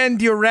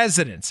upend your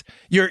residence,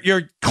 your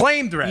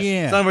claimed residence.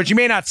 Yeah. In other words, you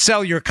may not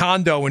sell your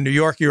condo in New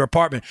York, your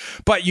apartment,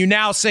 but you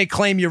now say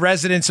claim your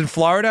residence in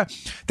Florida,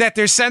 that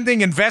they're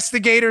sending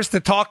investigators to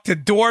talk to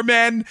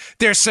doormen.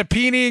 They're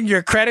subpoenaing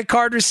your credit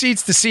card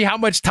receipts to see how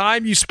much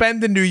time you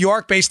spend in New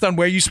York based on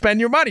where you spend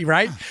your money,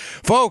 right?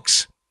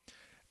 Folks,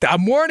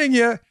 I'm warning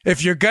you,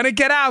 if you're going to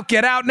get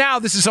out now.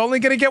 This is only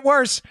going to get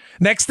worse.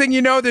 Next thing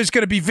you know, there's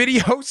going to be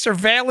video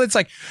surveillance.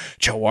 Like,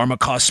 Joe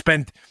Armacost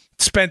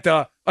spent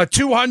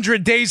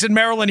 200 days in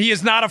Maryland. He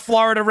is not a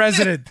Florida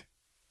resident.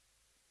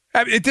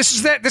 I mean,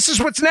 this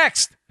is what's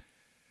next.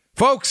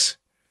 Folks,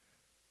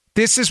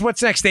 this is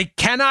what's next. They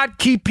cannot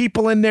keep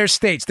people in their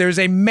states. There's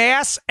a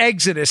mass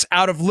exodus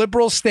out of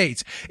liberal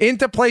states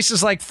into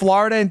places like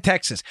Florida and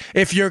Texas.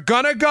 If you're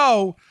going to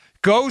go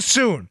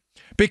soon.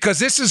 Because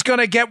this is going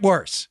to get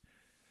worse.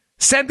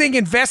 Sending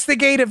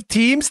investigative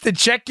teams to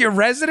check your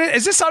resident?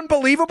 Is this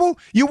unbelievable?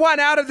 You want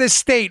out of this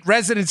state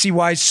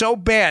residency-wise so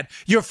bad.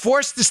 You're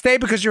forced to stay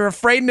because you're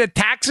afraid the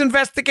tax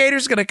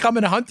investigators going to come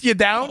and hunt you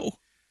down? Oh.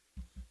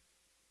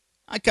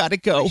 I got to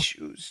go. My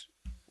shoes.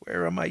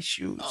 Where are my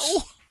shoes?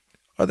 Oh.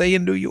 Are they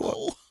in New York?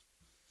 Oh.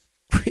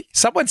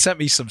 Someone sent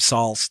me some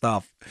Saul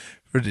stuff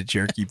for the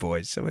Jerky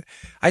Boys. So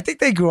I think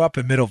they grew up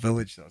in Middle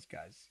Village, those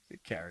guys, the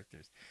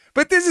characters.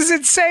 But this is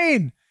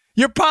insane.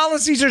 Your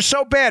policies are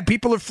so bad.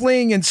 People are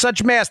fleeing in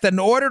such mass that in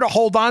order to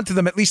hold on to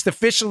them, at least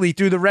officially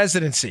through the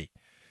residency,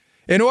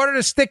 in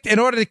order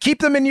to keep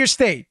them in your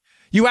state,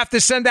 you have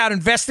to send out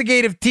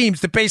investigative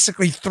teams to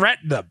basically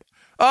threaten them.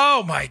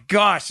 Oh my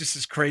gosh, this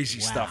is crazy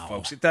stuff,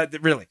 folks. It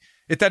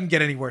doesn't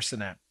get any worse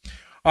than that.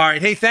 All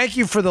right. Hey, thank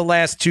you for the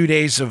last 2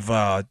 days of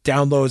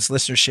downloads,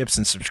 listenerships,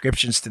 and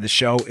subscriptions to the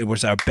show. It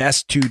was our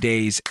best 2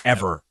 days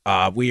ever.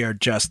 We are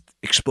just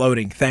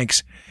exploding.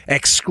 Thanks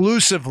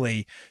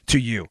exclusively to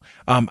you.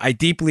 I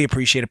deeply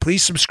appreciate it.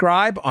 Please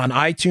subscribe on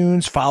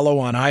iTunes, follow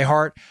on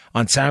iHeart,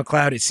 on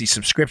SoundCloud. It's the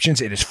subscriptions.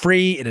 It is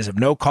free. It is of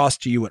no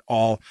cost to you at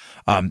all.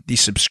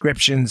 These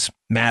subscriptions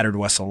matter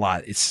to us a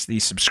lot. It's the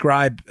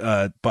subscribe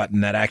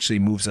button that actually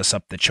moves us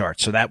up the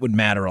chart. So that would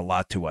matter a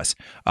lot to us.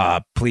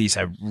 Please,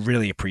 I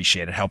really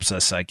appreciate it. It helps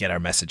us get our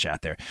message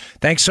out there.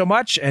 Thanks so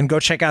much, and go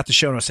check out the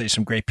show notes. There's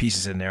some great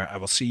pieces in there. I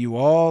will see you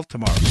all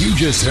tomorrow. You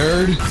just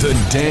heard the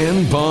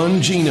Dan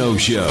Bongino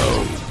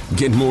Show.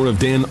 Get more of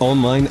Dan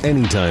online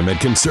anytime at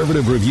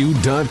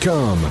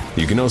conservativereview.com.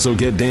 You can also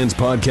get Dan's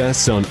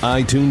podcasts on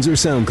iTunes or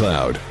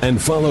SoundCloud. And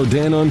follow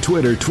Dan on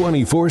Twitter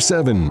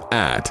 24/7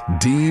 at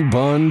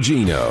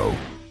DBongino.